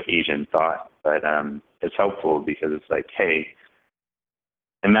kind of Asian thought, but it's helpful because it's like, hey,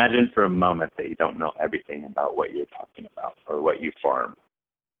 imagine for a moment that you don't know everything about what you're talking about or what you farm.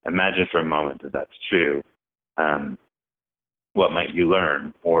 Imagine for a moment that that's true. What might you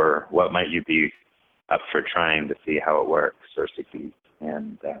learn, or what might you be up for trying to see how it works or succeeds?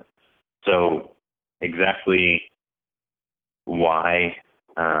 And so exactly why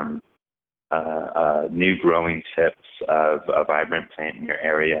new growing tips of a vibrant plant in your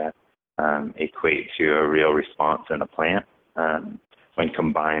area equate to a real response in a plant when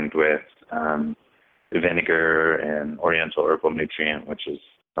combined with vinegar and oriental herbal nutrient, which is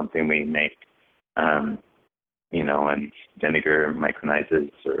something we make, and vinegar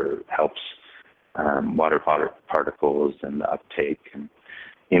micronizes or helps water particles and the uptake. And,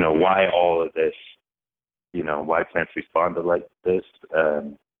 why all of this, why plants respond to like this,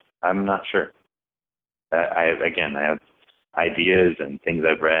 I'm not sure. I have ideas and things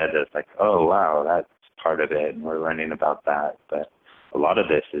I've read that's like, oh, wow, that's part of it, and we're learning about that. But a lot of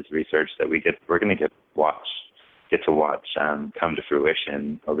this is research that we're going to get to watch come to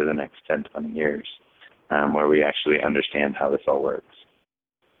fruition over the next 10, 20 years, where we actually understand how this all works.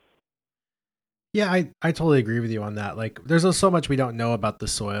 Yeah, I totally agree with you on that. Like, there's so much we don't know about the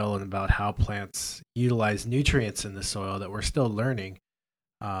soil and about how plants utilize nutrients in the soil that we're still learning.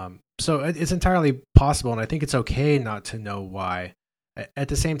 So it's entirely possible, and I think it's okay not to know why. At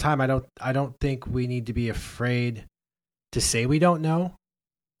the same time, I don't think we need to be afraid to say we don't know,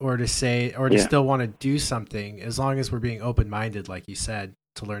 or to still want to do something, as long as we're being open-minded, like you said,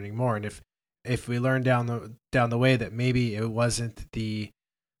 to learning more. And if we learn down the way that maybe it wasn't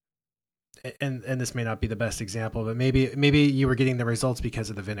and this may not be the best example, but maybe you were getting the results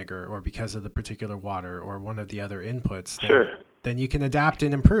because of the vinegar or because of the particular water or one of the other inputs. Then you can adapt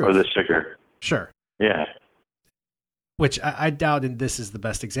and improve. Or the sugar. Sure. Yeah. Which I doubt this is the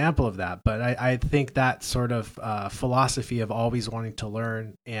best example of that, but I think that sort of philosophy of always wanting to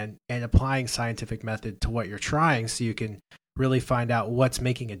learn and applying scientific method to what you're trying, so you can really find out what's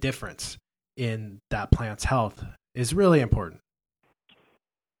making a difference in that plant's health, is really important.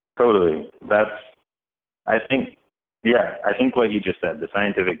 Totally. I think what you just said, the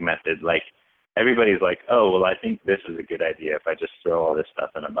scientific method, like, everybody's like, oh, well, I think this is a good idea if I just throw all this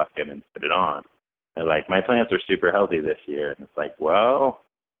stuff in a bucket and put it on. They're like, my plants are super healthy this year. And it's like, well,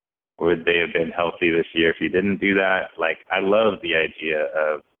 would they have been healthy this year if you didn't do that? Like, I love the idea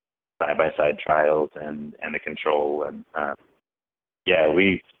of side-by-side trials and the control. And,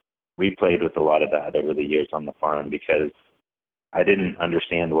 we played with a lot of that over the years on the farm because I didn't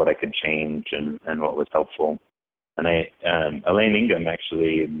understand what I could change and what was helpful. And Elaine Ingham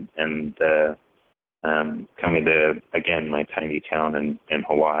actually, and coming to, again, my tiny town in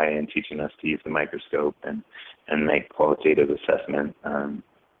Hawaii and teaching us to use the microscope and make qualitative assessment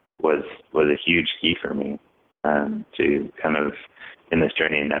was a huge key for me to kind of, in this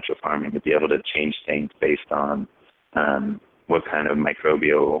journey in natural farming, to be able to change things based on what kind of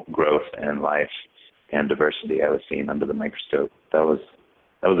microbial growth and life and diversity I was seeing under the microscope. That was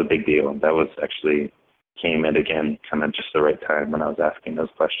a big deal. That was actually came at, again, kind of just the right time when I was asking those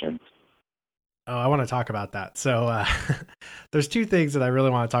questions. Oh, I want to talk about that. So there's two things that I really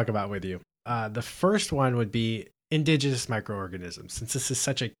want to talk about with you. The first one would be indigenous microorganisms, since this is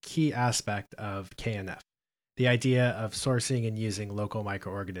such a key aspect of KNF, the idea of sourcing and using local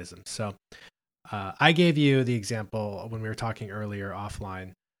microorganisms. So I gave you the example when we were talking earlier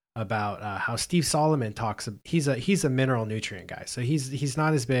offline about how Steve Solomon talks. He's a mineral nutrient guy, so he's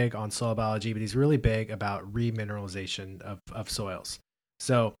not as big on soil biology, but he's really big about remineralization of soils.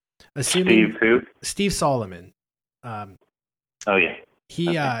 So assuming Steve Solomon, oh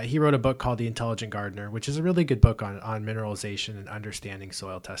yeah, he wrote a book called The Intelligent Gardener, which is a really good book on mineralization and understanding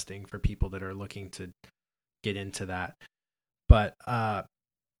soil testing for people that are looking to get into that. But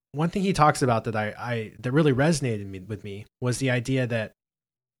one thing he talks about that really resonated with me was the idea that,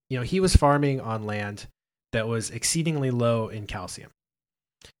 he was farming on land that was exceedingly low in calcium.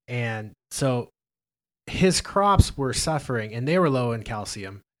 And so his crops were suffering, and they were low in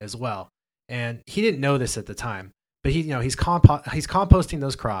calcium as well. And he didn't know this at the time, but he's composting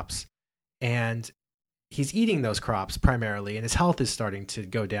those crops, and he's eating those crops primarily, and his health is starting to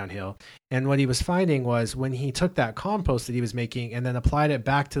go downhill. And what he was finding was, when he took that compost that he was making and then applied it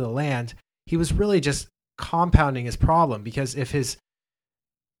back to the land, he was really just compounding his problem, because if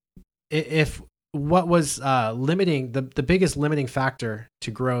what was limiting the biggest limiting factor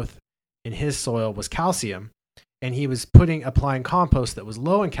to growth in his soil was calcium, and he was applying compost that was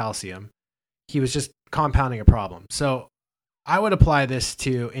low in calcium. He was just compounding a problem. So I would apply this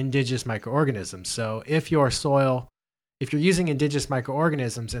to indigenous microorganisms. So if you're using indigenous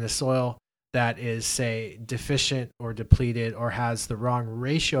microorganisms in a soil that is, say, deficient or depleted or has the wrong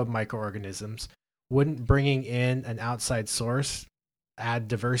ratio of microorganisms, wouldn't bringing in an outside source add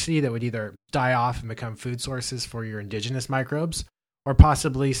diversity that would either die off and become food sources for your indigenous microbes, or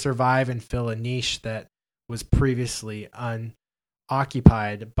possibly survive and fill a niche that was previously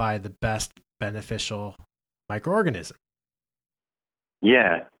unoccupied by the best beneficial microorganism?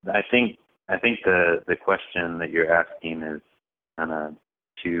 Yeah, I think the question that you're asking is kind of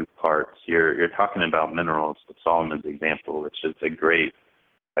two parts. You're talking about minerals with Solomon's example, which is a great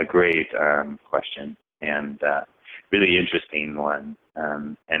question, and really interesting one,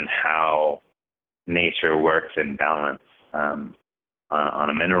 and how nature works in balance on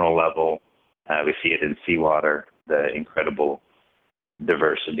a mineral level. We see it in seawater, the incredible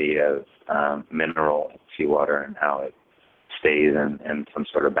diversity of mineral in seawater and how it stays in some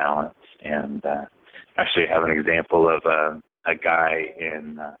sort of balance. And actually have an example of a guy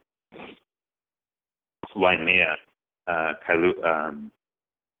in Waimea,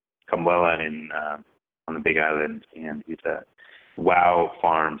 Kamwela on the Big Island, and he's a Wow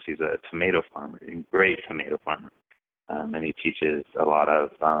Farms. He's a tomato farmer, a great tomato farmer, and he teaches a lot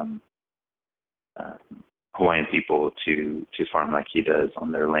of Hawaiian people to farm like he does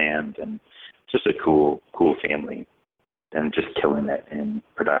on their land, and just a cool family, and just killing it in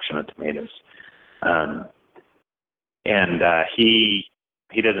production of tomatoes.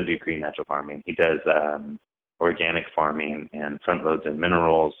 He doesn't do green natural farming. He does organic farming and front loads in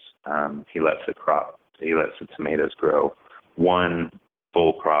minerals. He lets the tomatoes grow one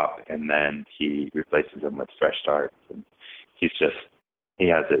full crop, and then he replaces them with fresh starts. And he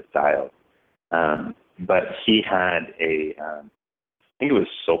has it dialed. But he had I think it was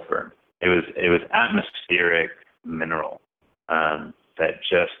sulfur. It was atmospheric mineral that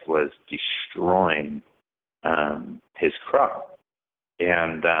just was destroying his crop.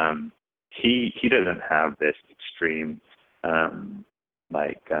 And he doesn't have this extreme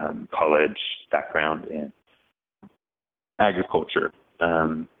college background in agriculture.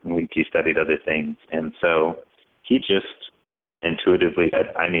 He studied other things, and so he just intuitively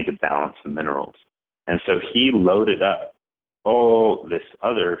said, I need to balance the minerals. And so he loaded up all this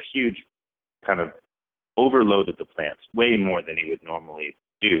other huge, kind of overloaded the plants way more than he would normally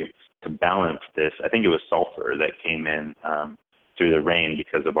do to balance this. I think it was sulfur that came in through the rain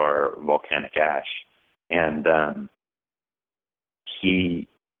because of our volcanic ash. And he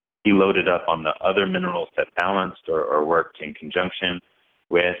loaded up on the other minerals that balanced or worked in conjunction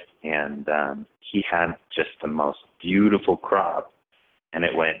with, and he had just the most beautiful crop. And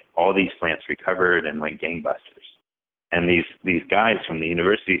all these plants recovered and went gangbusters. And these guys from the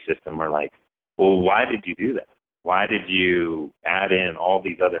university system were like, well, why did you do that? Why did you add in all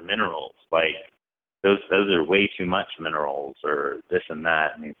these other minerals? Like, those are way too much minerals, or this and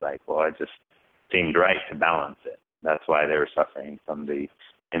that. And he's like, well, it just seemed right to balance it. That's why they were suffering from the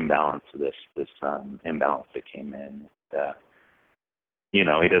imbalance of this imbalance that came in.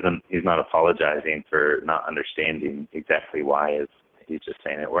 He's not apologizing for not understanding exactly why. He's just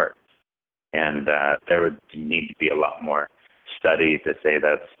saying it worked. And there would need to be a lot more study to say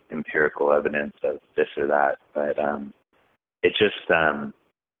that's empirical evidence of this or that. But it just,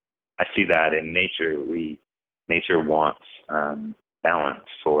 I see that in nature. Nature wants balance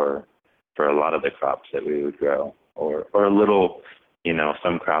for a lot of the crops that we would grow, or a little,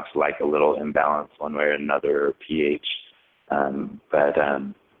 some crops like a little imbalance one way or another, or pH.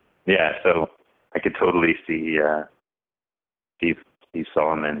 So I could totally see Steve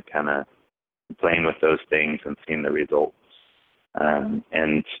Solomon kind of playing with those things and seeing the results,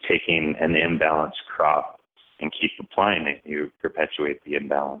 and taking an imbalanced crop and keep applying it, you perpetuate the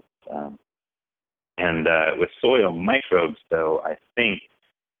imbalance. With soil microbes, though, I think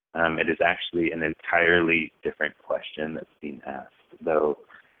it is actually an entirely different question that's being asked, though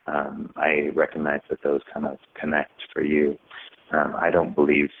I recognize that those kind of connect for you. I don't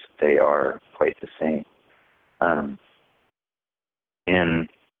believe they are quite the same. And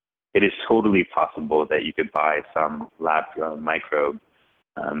it is totally possible that you could buy some lab-grown microbe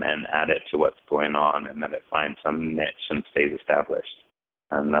and add it to what's going on, and then it finds some niche and stays established.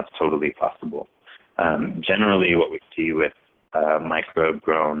 That's totally possible. Generally, what we see with microbe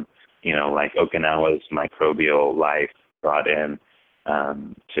grown, like Okinawa's microbial life brought in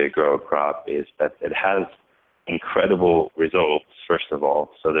to grow a crop, is that it has incredible results, first of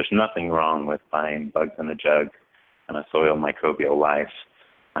all. So there's nothing wrong with buying bugs in a jug and a soil microbial life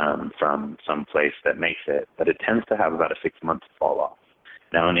from some place that makes it, but it tends to have about a 6-month fall off.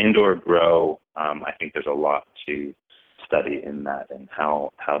 Now, an indoor grow, I think there's a lot to study in that and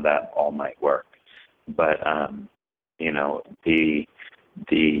how that all might work. But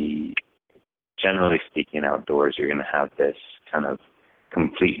the generally speaking, outdoors, you're going to have this kind of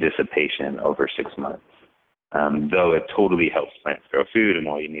complete dissipation over 6 months. Though it totally helps plants grow food, and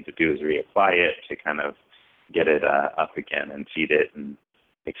all you need to do is reapply it to kind of get it up again and feed it, and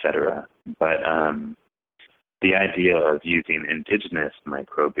et cetera. But the idea of using indigenous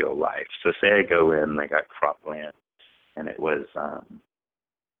microbial life. So say I go in, I got cropland, and it was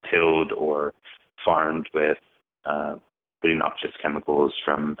tilled or farmed with pretty noxious chemicals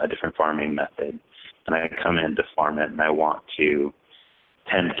from a different farming method, and I come in to farm it, and I want to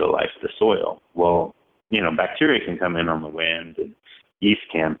tend to the life of the soil. Well, bacteria can come in on the wind, and yeast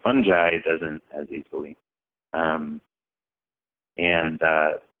can. Fungi doesn't as easily.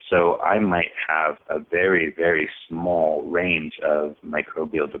 So I might have a very, very small range of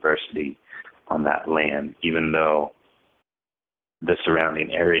microbial diversity on that land, even though the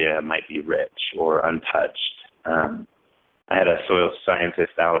surrounding area might be rich or untouched. I had a soil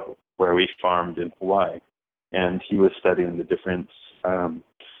scientist out where we farmed in Hawaii, and he was studying the difference of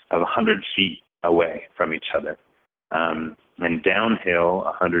 100 feet away from each other. And downhill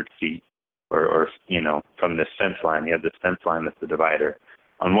 100 feet, or from this fence line, you have this fence line that's the divider.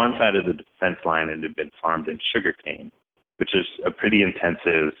 On one side of the fence line, it had been farmed in sugarcane, which is a pretty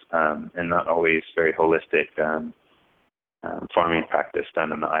intensive and not always very holistic farming practice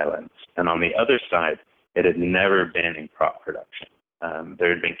done in the islands. And on the other side, it had never been in crop production. There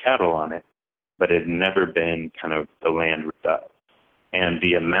had been cattle on it, but it had never been kind of the land root up. And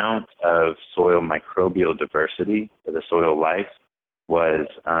the amount of soil microbial diversity, the soil life, was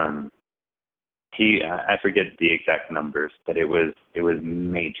I forget the exact numbers, but it was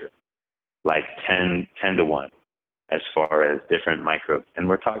major, like 10 to 1 as far as different microbes. And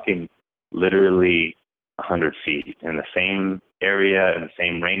we're talking literally 100 feet in the same area, in the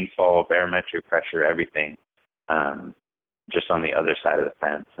same rainfall, barometric pressure, everything, just on the other side of the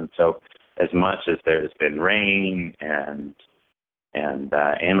fence. And so as much as there's been rain and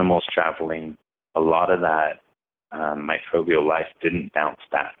animals traveling, a lot of that microbial life didn't bounce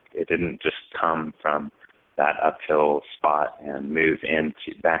back. It didn't just come from that uphill spot and move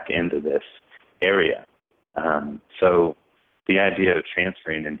back into this area. So the idea of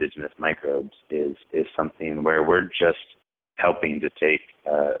transferring indigenous microbes is something where we're just helping to take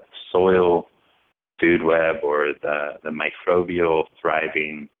soil food web or the microbial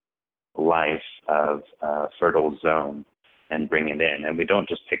thriving life of a fertile zone and bring it in. And we don't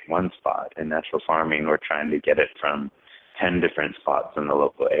just pick one spot. In natural farming, we're trying to get it from 10 different spots in the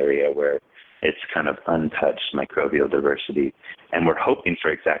local area where it's kind of untouched microbial diversity. And we're hoping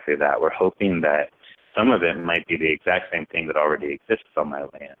for exactly that. We're hoping that some of it might be the exact same thing that already exists on my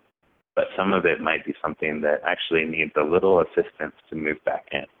land, but some of it might be something that actually needs a little assistance to move back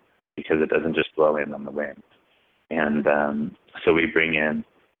in because it doesn't just blow in on the wind. And so we bring in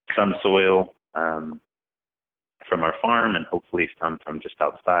some soil from our farm and hopefully some from just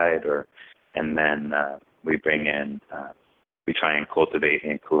outside, and then we bring in, we try and cultivate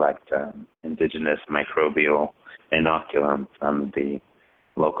and collect indigenous microbial inoculum from the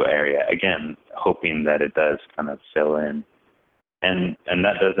local area, again, hoping that it does kind of fill in. And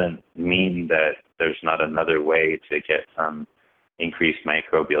that doesn't mean that there's not another way to get some increased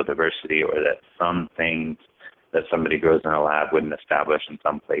microbial diversity, or that some things that somebody grows in a lab wouldn't establish in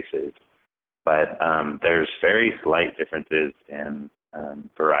some places. But there's very slight differences in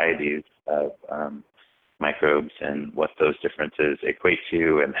varieties of microbes and what those differences equate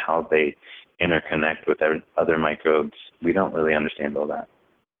to and how they interconnect with other microbes. We don't really understand all that.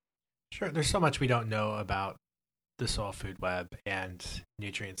 Sure. There's so much we don't know about the soil food web and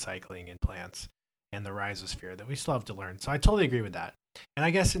nutrient cycling in plants and the rhizosphere that we still have to learn. So I totally agree with that. And I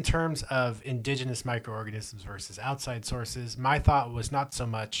guess in terms of indigenous microorganisms versus outside sources, my thought was not so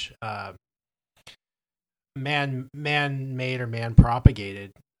much man-made or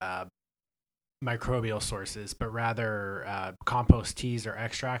man-propagated microbial sources, but rather compost teas or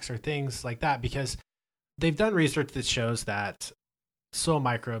extracts or things like that, because they've done research that shows that soil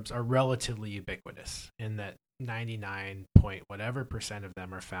microbes are relatively ubiquitous in that 99 point whatever % of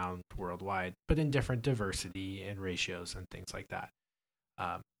them are found worldwide, but in different diversity and ratios and things like that.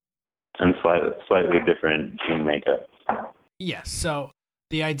 And slightly different gene makeup. Yes. So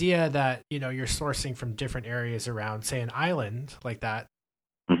the idea that, you're sourcing from different areas around, say, an island like that,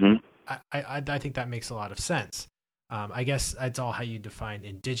 mm-hmm. I think that makes a lot of sense. I guess that's all how you define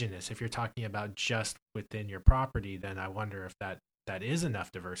indigenous. If you're talking about just within your property, then I wonder if that is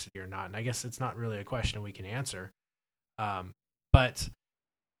enough diversity or not. And I guess it's not really a question we can answer. But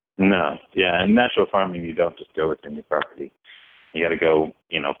no, yeah, in natural farming, you don't just go within your property. You got to go,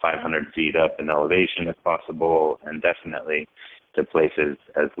 500 feet up in elevation if possible, and definitely to places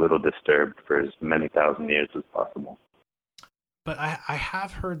as little disturbed for as many thousand years as possible. But I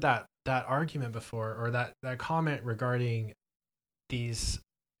have heard that argument before, or that comment regarding these,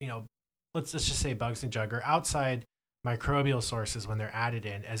 let's just say bugs and jug or outside microbial sources when they're added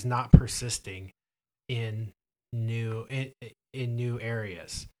in as not persisting in new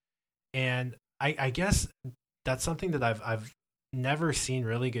areas. And I guess that's something that I've never seen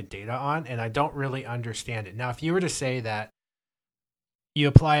really good data on, and I don't really understand it. Now, if you were to say that you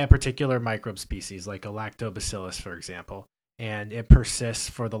apply a particular microbe species, like a lactobacillus, for example, and it persists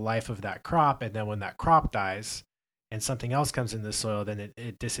for the life of that crop, and then when that crop dies and something else comes in the soil, then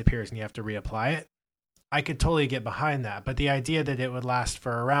it disappears and you have to reapply it. I could totally get behind that. But the idea that it would last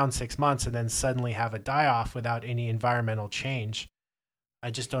for around 6 months and then suddenly have a die-off without any environmental change, I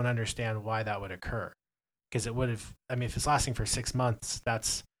just don't understand why that would occur. Because it would have, if it's lasting for 6 months,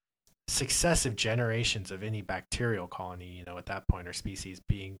 that's successive generations of any bacterial colony, at that point, or species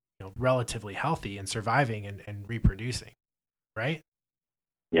being, relatively healthy and surviving and reproducing, right?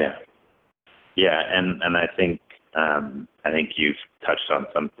 Yeah. Yeah, and I think you've touched on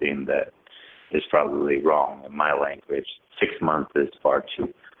something that is probably wrong in my language. 6 months is far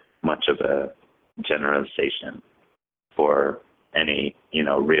too much of a generalization for any,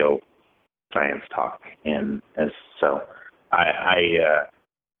 real science talk. And as so, I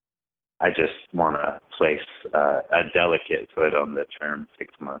just want to place a delicate foot on the term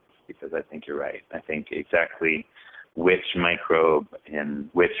 6 months, because I think you're right. I think exactly which microbe and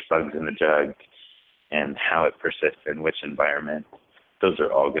which bugs in the jug and how it persists in which environment, those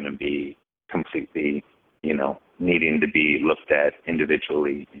are all going to be completely, needing to be looked at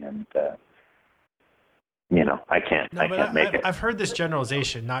individually. And, I can't make it. I've heard this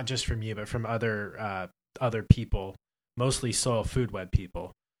generalization, not just from you, but from other people, mostly soil food web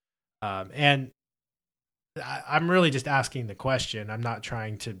people. And I'm really just asking the question. I'm not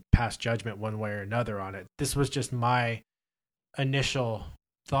trying to pass judgment one way or another on it. This was just my initial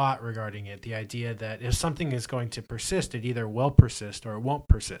thought regarding it. The idea that if something is going to persist, it either will persist or it won't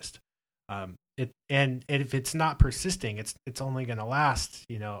persist. And if it's not persisting, it's only going to last,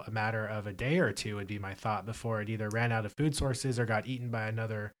 a matter of a day or two would be my thought before it either ran out of food sources or got eaten by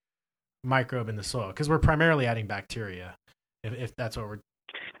another microbe in the soil. Because we're primarily adding bacteria, if that's what we're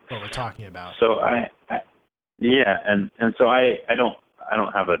talking about. So so I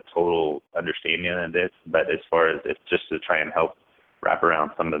don't have a total understanding of this, but as far as it's just to try and help wrap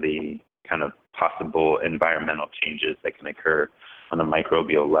around some of the kind of possible environmental changes that can occur on a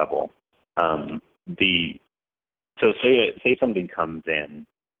microbial level. So say something comes in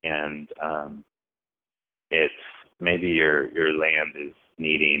and it's maybe your land is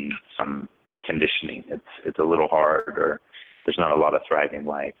needing some conditioning. It's a little hard, or there's not a lot of thriving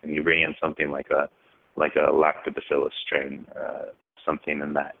life, and you bring in something like a lactobacillus strain, something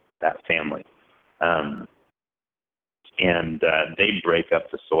in that family, and they break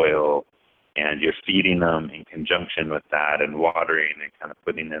up the soil, and you're feeding them in conjunction with that and watering and kind of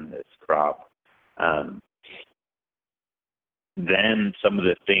putting in this crop. Then some of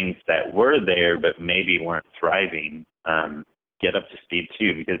the things that were there but maybe weren't thriving get up to speed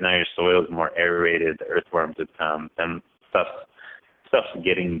too, because now your soil is more aerated, the earthworms have come, and stuff's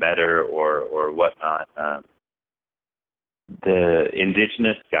getting better or whatnot. The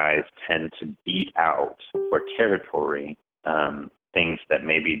indigenous guys tend to beat out for territory things that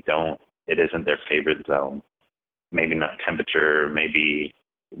maybe it isn't their favorite zone. Maybe not temperature, maybe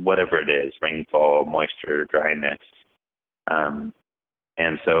whatever it is, rainfall, moisture, dryness. And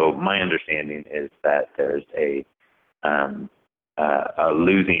so my understanding is that there's a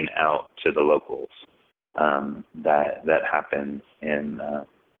losing out to the locals that happens in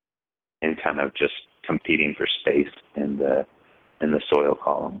kind of just competing for space in the soil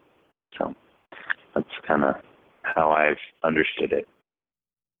column. So that's kind of how I've understood it.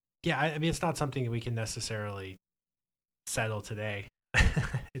 Yeah, I mean, it's not something that we can necessarily settle today.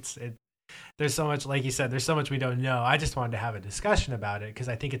 There's so much, like you said, there's so much we don't know. I just wanted to have a discussion about it because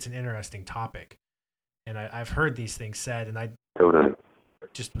I think it's an interesting topic, and I've heard these things said, and I totally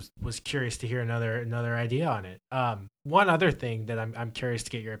just was curious to hear another idea on it. One other thing that I'm curious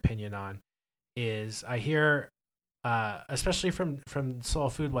to get your opinion on is I hear, especially from soil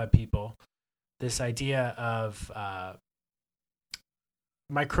food web people, this idea of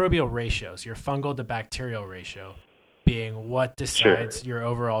microbial ratios, your fungal to bacterial ratio being what decides your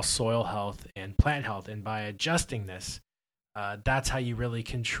overall soil health and plant health. And by adjusting this, that's how you really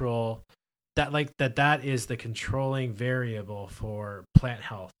control that, like that is the controlling variable for plant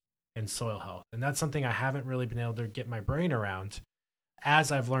health and soil health. And that's something I haven't really been able to get my brain around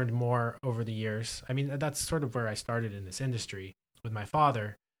as I've learned more over the years. I mean, that's sort of where I started in this industry with my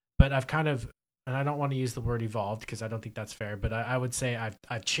father, but I've kind of, and I don't want to use the word evolved because I don't think that's fair, but I would say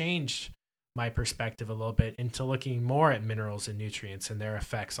I've changed my perspective a little bit into looking more at minerals and nutrients and their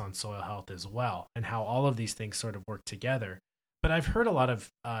effects on soil health as well, and how all of these things sort of work together. But I've heard a lot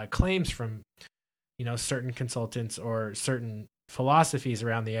of claims from, certain consultants or certain philosophies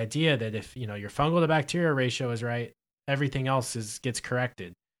around the idea that if, your fungal to bacteria ratio is right, everything else gets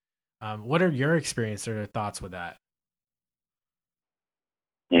corrected. What are your experience or thoughts with that?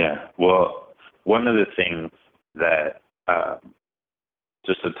 Yeah, well, one of the things that,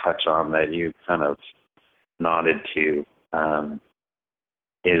 just to touch on that you kind of nodded to,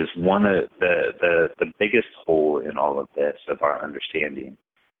 is one of the biggest hole in all of this of our understanding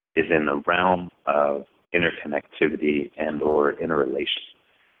is in the realm of interconnectivity and or interrelation.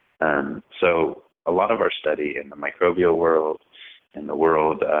 So a lot of our study in the microbial world, in the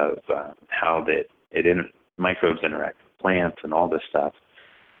world of how microbes interact with plants and all this stuff,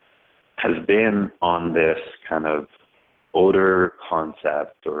 has been on this kind of older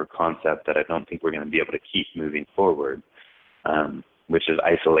concept, or concept that I don't think we're going to be able to keep moving forward, which is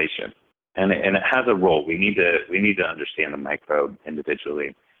isolation. And it has a role. We need to understand the microbe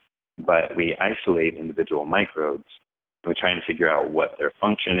individually, but we isolate individual microbes. We try and figure out what their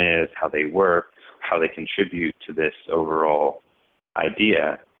function is, how they work, how they contribute to this overall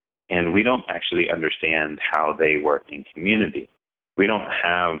idea, and we don't actually understand how they work in community. We don't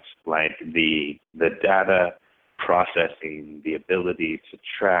have like the data processing, the ability to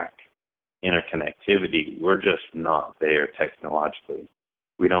track interconnectivity. We're just not there technologically.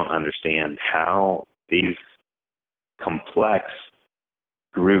 We don't understand how these complex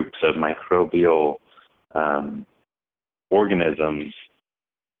groups of microbial organisms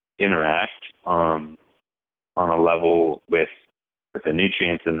interact on a level with the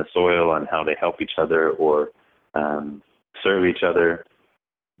nutrients in the soil and how they help each other or serve each other.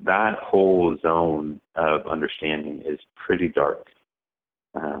 That whole zone of understanding is pretty dark.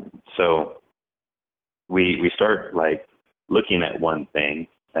 So we start like looking at one thing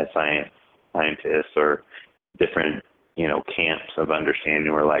as scientists or different, camps of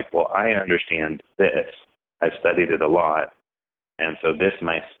understanding. We're like, well, I understand this. I've studied it a lot. And so this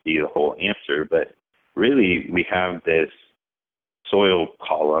might be the whole answer. But really, we have this soil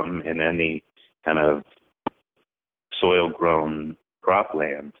column in any kind of soil-grown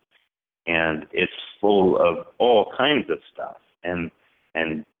cropland, and it's full of all kinds of stuff, and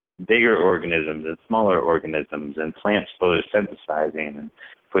bigger organisms and smaller organisms, and plants photosynthesizing and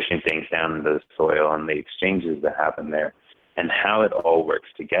pushing things down into the soil, and the exchanges that happen there, and how it all works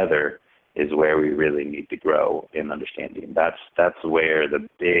together is where we really need to grow in understanding. That's where the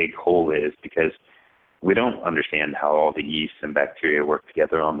big hole is, because we don't understand how all the yeasts and bacteria work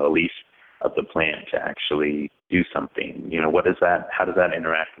together on the leaf of the plant to actually do something. What is that? How does that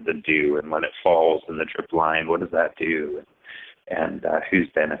interact with the dew? And when it falls in the drip line, what does that do? And who's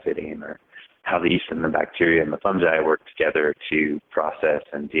benefiting? Or how the yeast and the bacteria and the fungi work together to process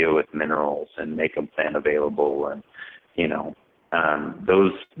and deal with minerals and make a plant available. And,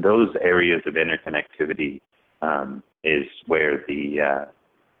 those areas of interconnectivity is where the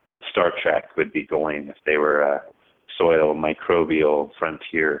Star Trek would be going if they were a soil microbial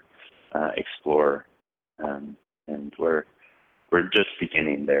frontier explorer, and we're just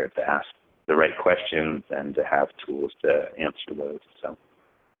beginning there to ask the right questions and to have tools to answer those. So,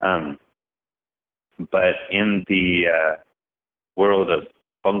 but in the world of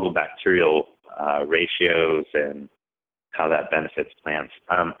fungal bacterial ratios and how that benefits plants,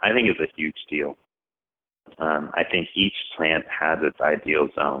 I think it's a huge deal. I think each plant has its ideal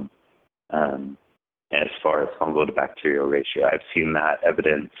zone as far as fungal to bacterial ratio. I've seen that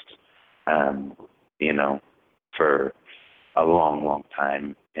evidenced for a long, long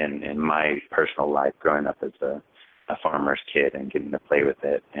time in my personal life, growing up as a farmer's kid and getting to play with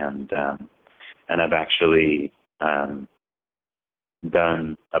it. And I've actually done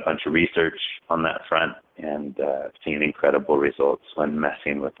a bunch of research on that front and seen incredible results when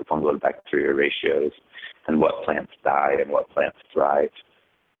messing with the fungal to bacterial ratios and what plants die and what plants thrive.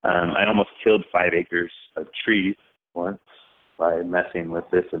 I almost killed 5 acres of trees once by messing with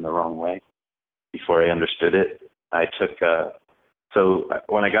this in the wrong way. Before I understood it, I took so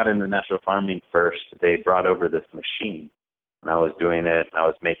when I got into natural farming first, they brought over this machine And I was doing it, and I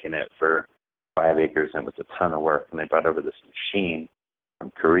was making it for 5 acres, and it was a ton of work. And they brought over this machine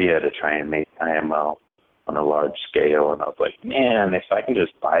from Korea to try and make IMO on a large scale. And I was like, man, if I can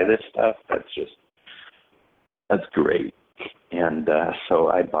just buy this stuff, that's great. And so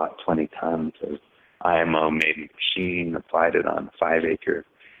I bought 20 tons of IMO made machine, applied it on a 5-acre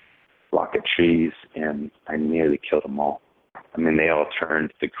block of trees, and I nearly killed them all. I mean, they all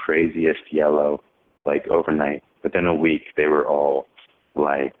turned the craziest yellow, like overnight. Within a week, they were all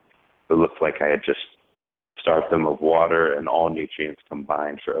like, it looked like I had just starved them of water and all nutrients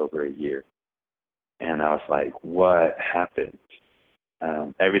combined for over a year. And I was like, what happened?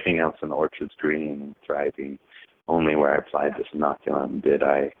 Everything else in the orchard's green and thriving. Only where I applied this inoculum did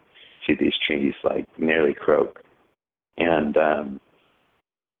I see these trees like nearly croak. And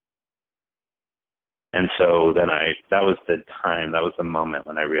so then that was the moment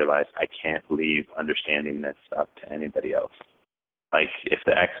when I realized I can't leave understanding this up to anybody else. Like, if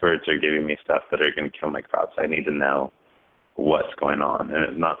the experts are giving me stuff that are going to kill my crops, I need to know what's going on.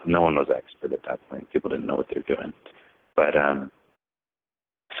 And no one was expert at that point. People didn't know what they're doing. But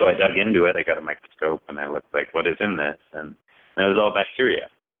so I dug into it. I got a microscope, and I looked like, what is in this? And it was all bacteria.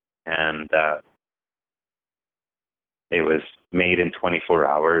 And it was made in 24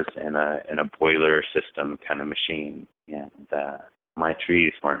 hours in a boiler system kind of machine. And my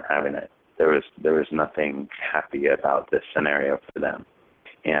trees weren't having it. There was nothing happy about this scenario for them.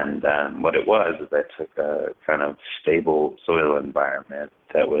 And what it was is I took a kind of stable soil environment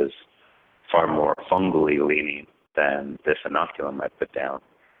that was far more fungally leaning than this inoculum I put down,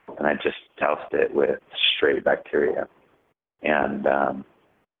 and I just doused it with straight bacteria. And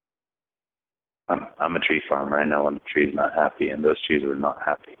I'm a tree farmer. I know when a tree's not happy, and those trees were not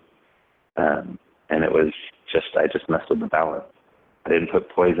happy. And it was I just messed with the balance. I didn't put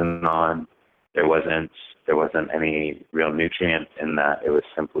poison on. There wasn't any real nutrient in that. It was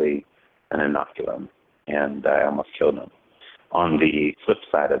simply an inoculum, and I almost killed them. On the flip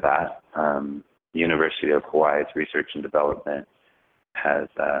side of that, the University of Hawaii's Research and Development has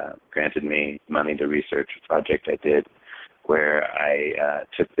granted me money to research a project I did where I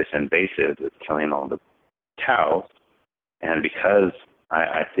took this invasive that's killing all the cows, and because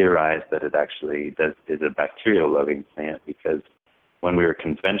I theorized that it actually is a bacterial-loving plant, because when we were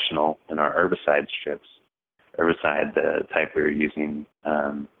conventional in our herbicide strips, the type we were using,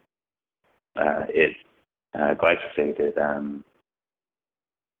 glyphosate, it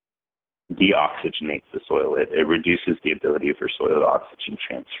deoxygenates the soil. It reduces the ability for soil to oxygen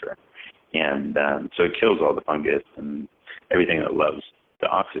transfer. And so it kills all the fungus and everything that loves the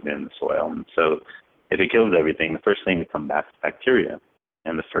oxygen in the soil. And so if it kills everything, the first thing to come back is bacteria.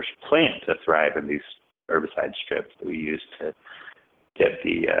 And the first plant to thrive in these herbicide strips that we use to get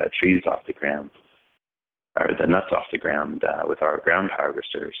the trees off the ground, or the nuts off the ground with our ground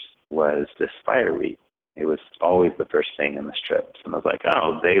harvesters, was this fireweed. It was always the first thing in the strips. And I was like,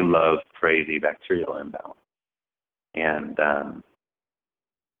 oh, they love crazy bacterial imbalance. And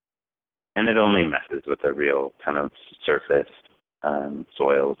it only messes with a real kind of surface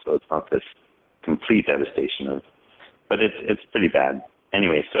soil, so it's not this complete devastation but it's pretty bad.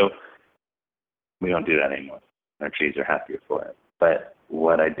 Anyway, so we don't do that anymore. Our trees are happier for it. But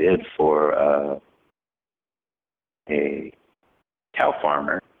what I did for a cow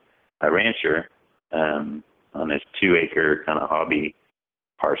farmer, a rancher, on his 2-acre kind of hobby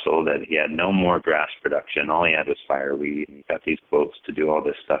parcel, that he had no more grass production. All he had was fireweed. He got these quotes to do all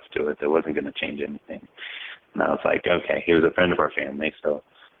this stuff to it that wasn't going to change anything. And I was like, okay, he was a friend of our family. So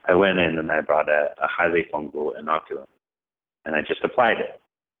I went in and I brought a highly fungal inoculum, and I just applied it.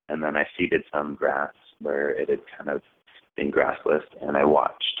 And then I seeded some grass where it had kind of been grassless, and I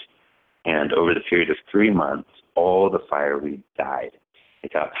watched. And over the period of 3 months, all the fireweed died.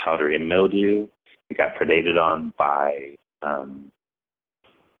 It got powdery mildew. It got predated on by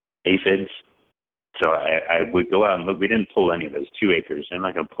aphids. So I would go out and look. We didn't pull any of those 2 acres. I'm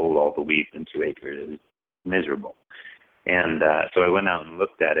not going to pull all the weeds in 2 acres. It was miserable. And so I went out and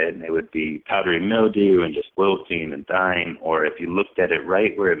looked at it, and it would be powdery mildew and just wilting and dying. Or if you looked at it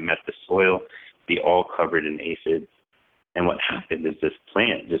right where it met the soil, be all covered in aphids. And what happened is this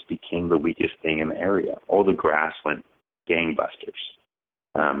plant just became the weakest thing in the area. All the grass went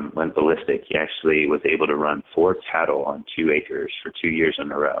gangbusters, went ballistic. He actually was able to run 4 cattle on 2 acres for 2 years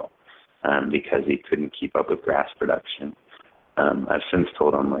in a row because he couldn't keep up with grass production. I've since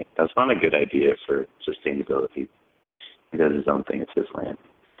told him, like, that's not a good idea for sustainability. He does his own thing. It's his land.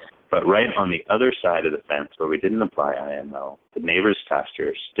 But right on the other side of the fence where we didn't apply IMO, the neighbor's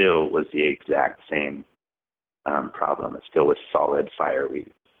pasture still was the exact same problem. It still was solid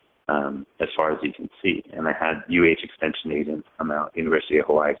fireweed. as far as you can see. And I had UH extension agents come out, University of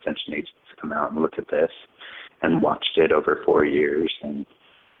Hawaii extension agents come out and look at this and watched it over 4 years. And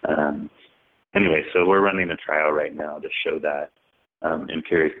anyway, so we're running a trial right now to show that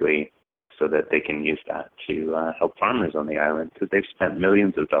empirically, so that they can use that to help farmers on the island, because they've spent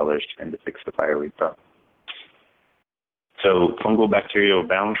millions of dollars trying to fix the fireweed problem. So fungal bacterial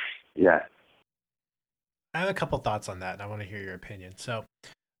balance, yeah. I have a couple thoughts on that, and I want to hear your opinion. So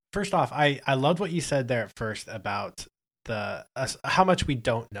first off, I loved what you said there at first about how much we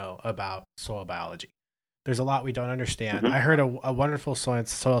don't know about soil biology. There's a lot we don't understand. I heard a wonderful soil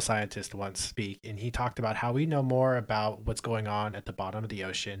scientist once speak, and he talked about how we know more about what's going on at the bottom of the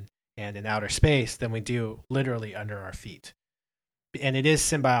ocean and in outer space than we do literally under our feet. And it is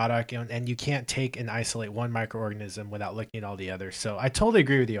symbiotic, and you can't take and isolate one microorganism without looking at all the others. So I totally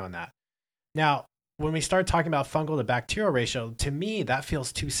agree with you on that. Now, when we start talking about fungal to bacterial ratio, to me, that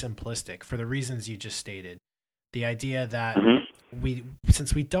feels too simplistic for the reasons you just stated. The idea that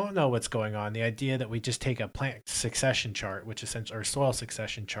since we don't know what's going on, the idea that we just take a plant succession chart, which essentially, or soil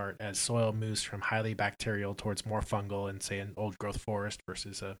succession chart, as soil moves from highly bacterial towards more fungal in, say, an old growth forest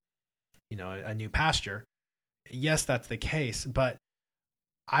versus a new pasture. Yes, that's the case, but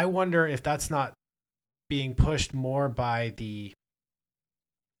I wonder if that's not being pushed more by the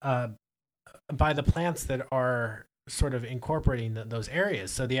plants that are sort of incorporating those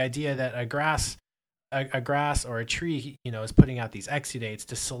areas. So the idea that a grass or a tree, is putting out these exudates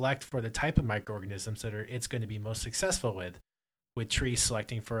to select for the type of microorganisms that it's going to be most successful with trees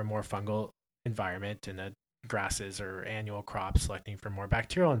selecting for a more fungal environment and grasses or annual crops selecting for more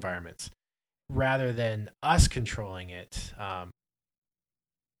bacterial environments, rather than us controlling it.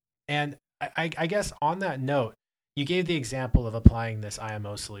 And I guess on that note, you gave the example of applying this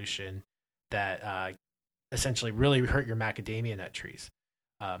IMO solution that essentially really hurt your macadamia nut trees.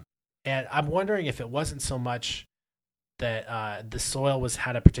 And I'm wondering if it wasn't so much that the soil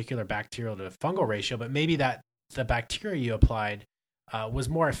had a particular bacterial to fungal ratio, but maybe that the bacteria you applied was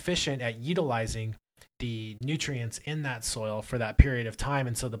more efficient at utilizing the nutrients in that soil for that period of time.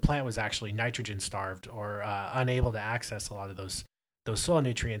 And so the plant was actually nitrogen starved or unable to access a lot of those soil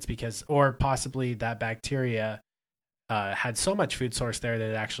nutrients or possibly that bacteria had so much food source there that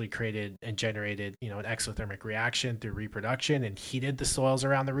it actually created and generated, an exothermic reaction through reproduction and heated the soils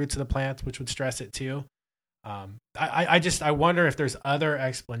around the roots of the plant, which would stress it too. I wonder if there's other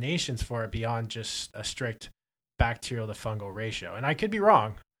explanations for it beyond just a strict bacterial to fungal ratio. And I could be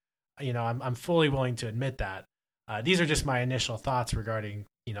wrong. I'm fully willing to admit that. These are just my initial thoughts regarding,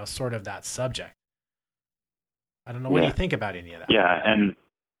 sort of that subject. I don't know. What do you think about any of that? Yeah. And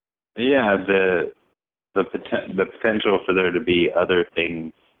the potential for there to be other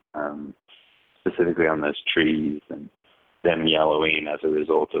things, specifically on those trees and them yellowing as a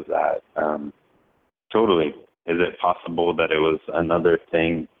result of that. Totally. Is it possible that it was another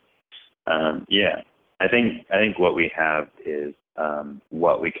thing? Yeah. I think what we have is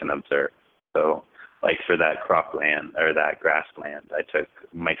what we can observe. So, like for that cropland or that grassland, I took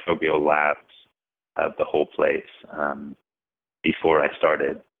microbial labs of the whole place before I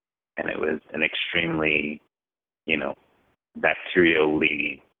started, and it was an extremely,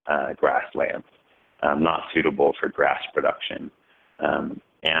 bacterial-leaning grassland, not suitable for grass production.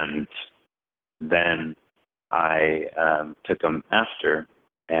 And then I took them after,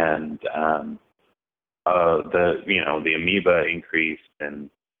 and the amoeba increased, and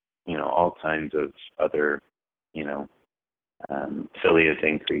all kinds of other cilias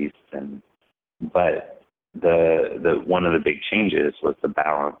increased, but the one of the big changes was the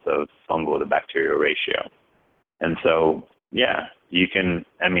balance of fungal to bacterial ratio. And so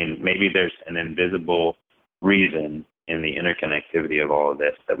maybe there's an invisible reason in the interconnectivity of all of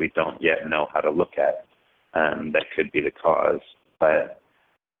this that we don't yet know how to look at, that could be the cause. But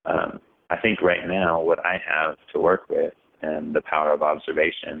I think right now what I have to work with and the power of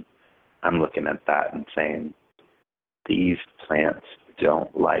observation, I'm looking at that and saying, these plants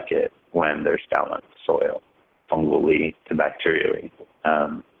don't like it when there's balanced soil, fungally to bacterially.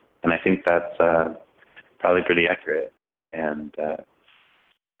 And I think that's probably pretty accurate. And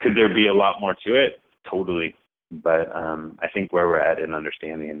could there be a lot more to it? Totally. But I think where we're at in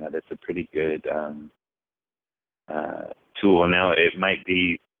understanding that it's a pretty good tool. Now, it might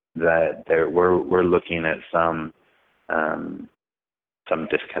be that we're looking at some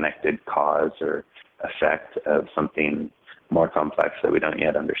disconnected cause or effect of something more complex that we don't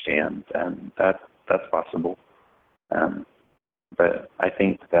yet understand, and that's possible. But I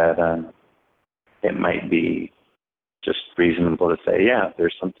think that it might be just reasonable to say, yeah,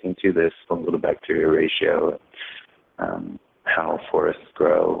 there's something to this fungal to bacteria ratio. how forests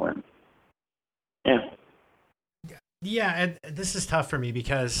grow. And yeah, and this is tough for me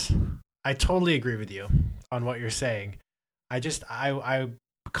because I totally agree with you on what you're saying. I'm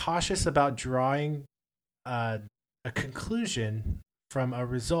cautious about drawing a conclusion from a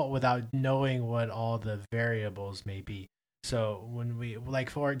result without knowing what all the variables may be. So when we, like,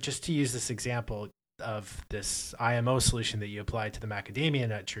 for just to use this example of this IMO solution that you applied to the macadamia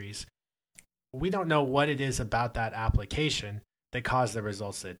nut trees, we don't know what it is about that application that caused the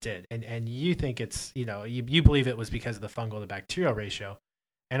results that it did. And you think it's, you believe it was because of the fungal to bacterial ratio.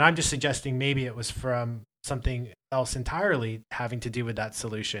 And I'm just suggesting maybe it was from something else entirely having to do with that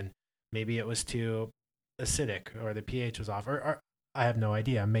solution. Maybe it was too acidic or the pH was off, or I have no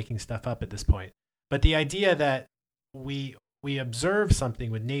idea. I'm making stuff up at this point. But the idea that we observe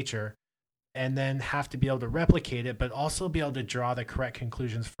something with nature and then have to be able to replicate it, but also be able to draw the correct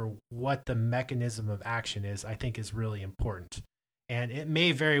conclusions for what the mechanism of action is, I think is really important. And it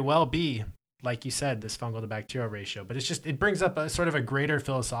may very well be, like you said, this fungal to bacterial ratio, but it brings up a sort of a greater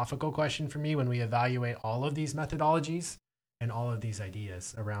philosophical question for me when we evaluate all of these methodologies and all of these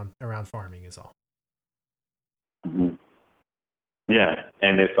ideas around farming is all. Mm-hmm. Yeah,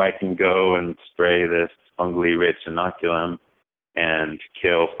 and if I can go and spray this fungally rich inoculum and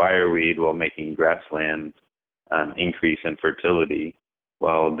kill fireweed while making grassland increase in fertility,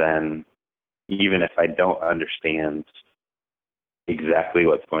 well then, even if I don't understand exactly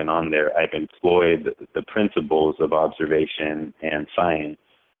what's going on there, I've employed the principles of observation and science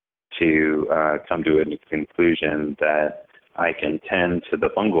to come to a conclusion that I can tend to the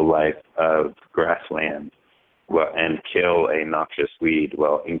fungal life of grassland and kill a noxious weed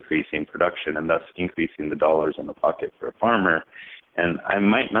while increasing production and thus increasing the dollars in the pocket for a farmer. And I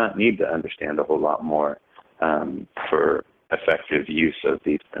might not need to understand a whole lot more for effective use of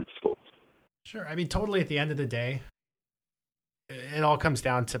these principles. Sure. I mean, totally at the end of the day, it all comes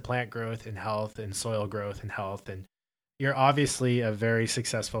down to plant growth and health and soil growth and health. And you're obviously a very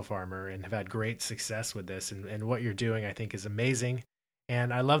successful farmer and have had great success with this. And what you're doing, I think, is amazing.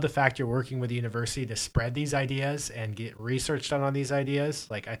 And I love the fact you're working with the university to spread these ideas and get research done on these ideas.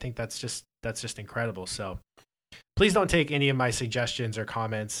 Like, I think that's just incredible. So please don't take any of my suggestions or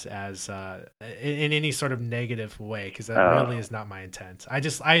comments as in any sort of negative way, because that really is not my intent. I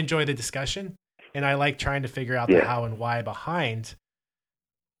enjoy the discussion, and I like trying to figure out the how and why behind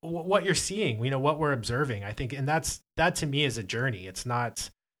what you're seeing, what we're observing. I think, and that to me is a journey. It's not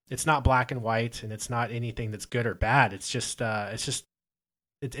black and white, and it's not anything that's good or bad. It's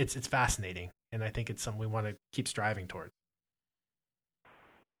fascinating, and I think it's something we want to keep striving toward.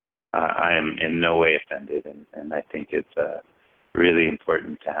 I am in no way offended, and I think it's really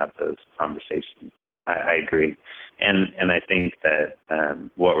important to have those conversations. I agree, and I think that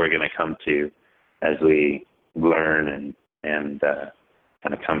what we're going to come to as we learn and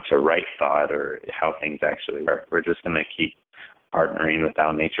kind of come to right thought or how things actually work, we're just going to keep partnering with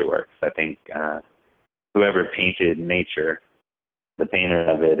how nature works. I think whoever painted nature, the painter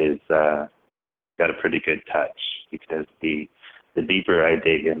of it is got a pretty good touch, because the deeper I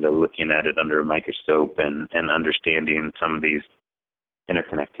dig into looking at it under a microscope and understanding some of these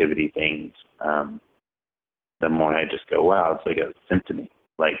interconnectivity things, the more I just go, wow, it's like a symphony.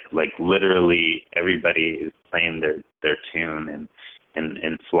 Like literally everybody is playing their tune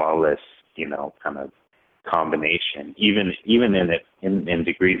in flawless, kind of combination, even in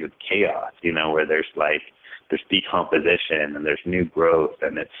degrees of chaos, where there's decomposition and there's new growth,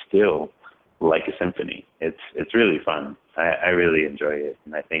 and it's still like a symphony. It's really fun. I really enjoy it,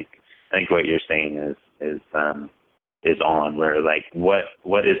 and I think what you're saying is on, where like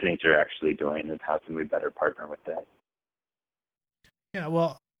what is nature actually doing, and how can we better partner with that? Yeah,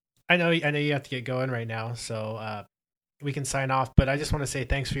 well, I know you have to get going right now, so we can sign off. But I just want to say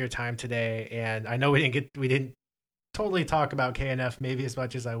thanks for your time today, and I know we didn't totally talk about KNF maybe as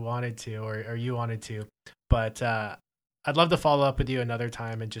much as I wanted to, or you wanted to, but I'd love to follow up with you another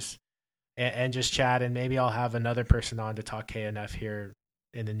time and just chat, and maybe I'll have another person on to talk KNF here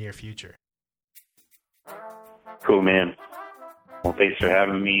in the near future. Cool, man. Well, thanks for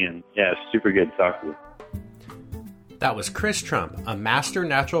having me, and yeah, super good to talk to you. That was Chris Trump, a master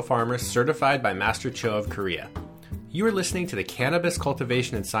natural farmer certified by Master Cho of Korea. You are listening to the Cannabis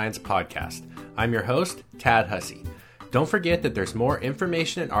Cultivation and Science Podcast. I'm your host, Tad Hussey. Don't forget that there's more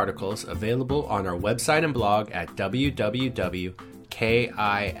information and articles available on our website and blog at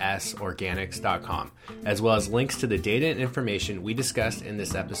www.kisorganics.com, as well as links to the data and information we discussed in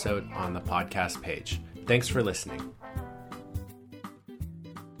this episode on the podcast page. Thanks for listening.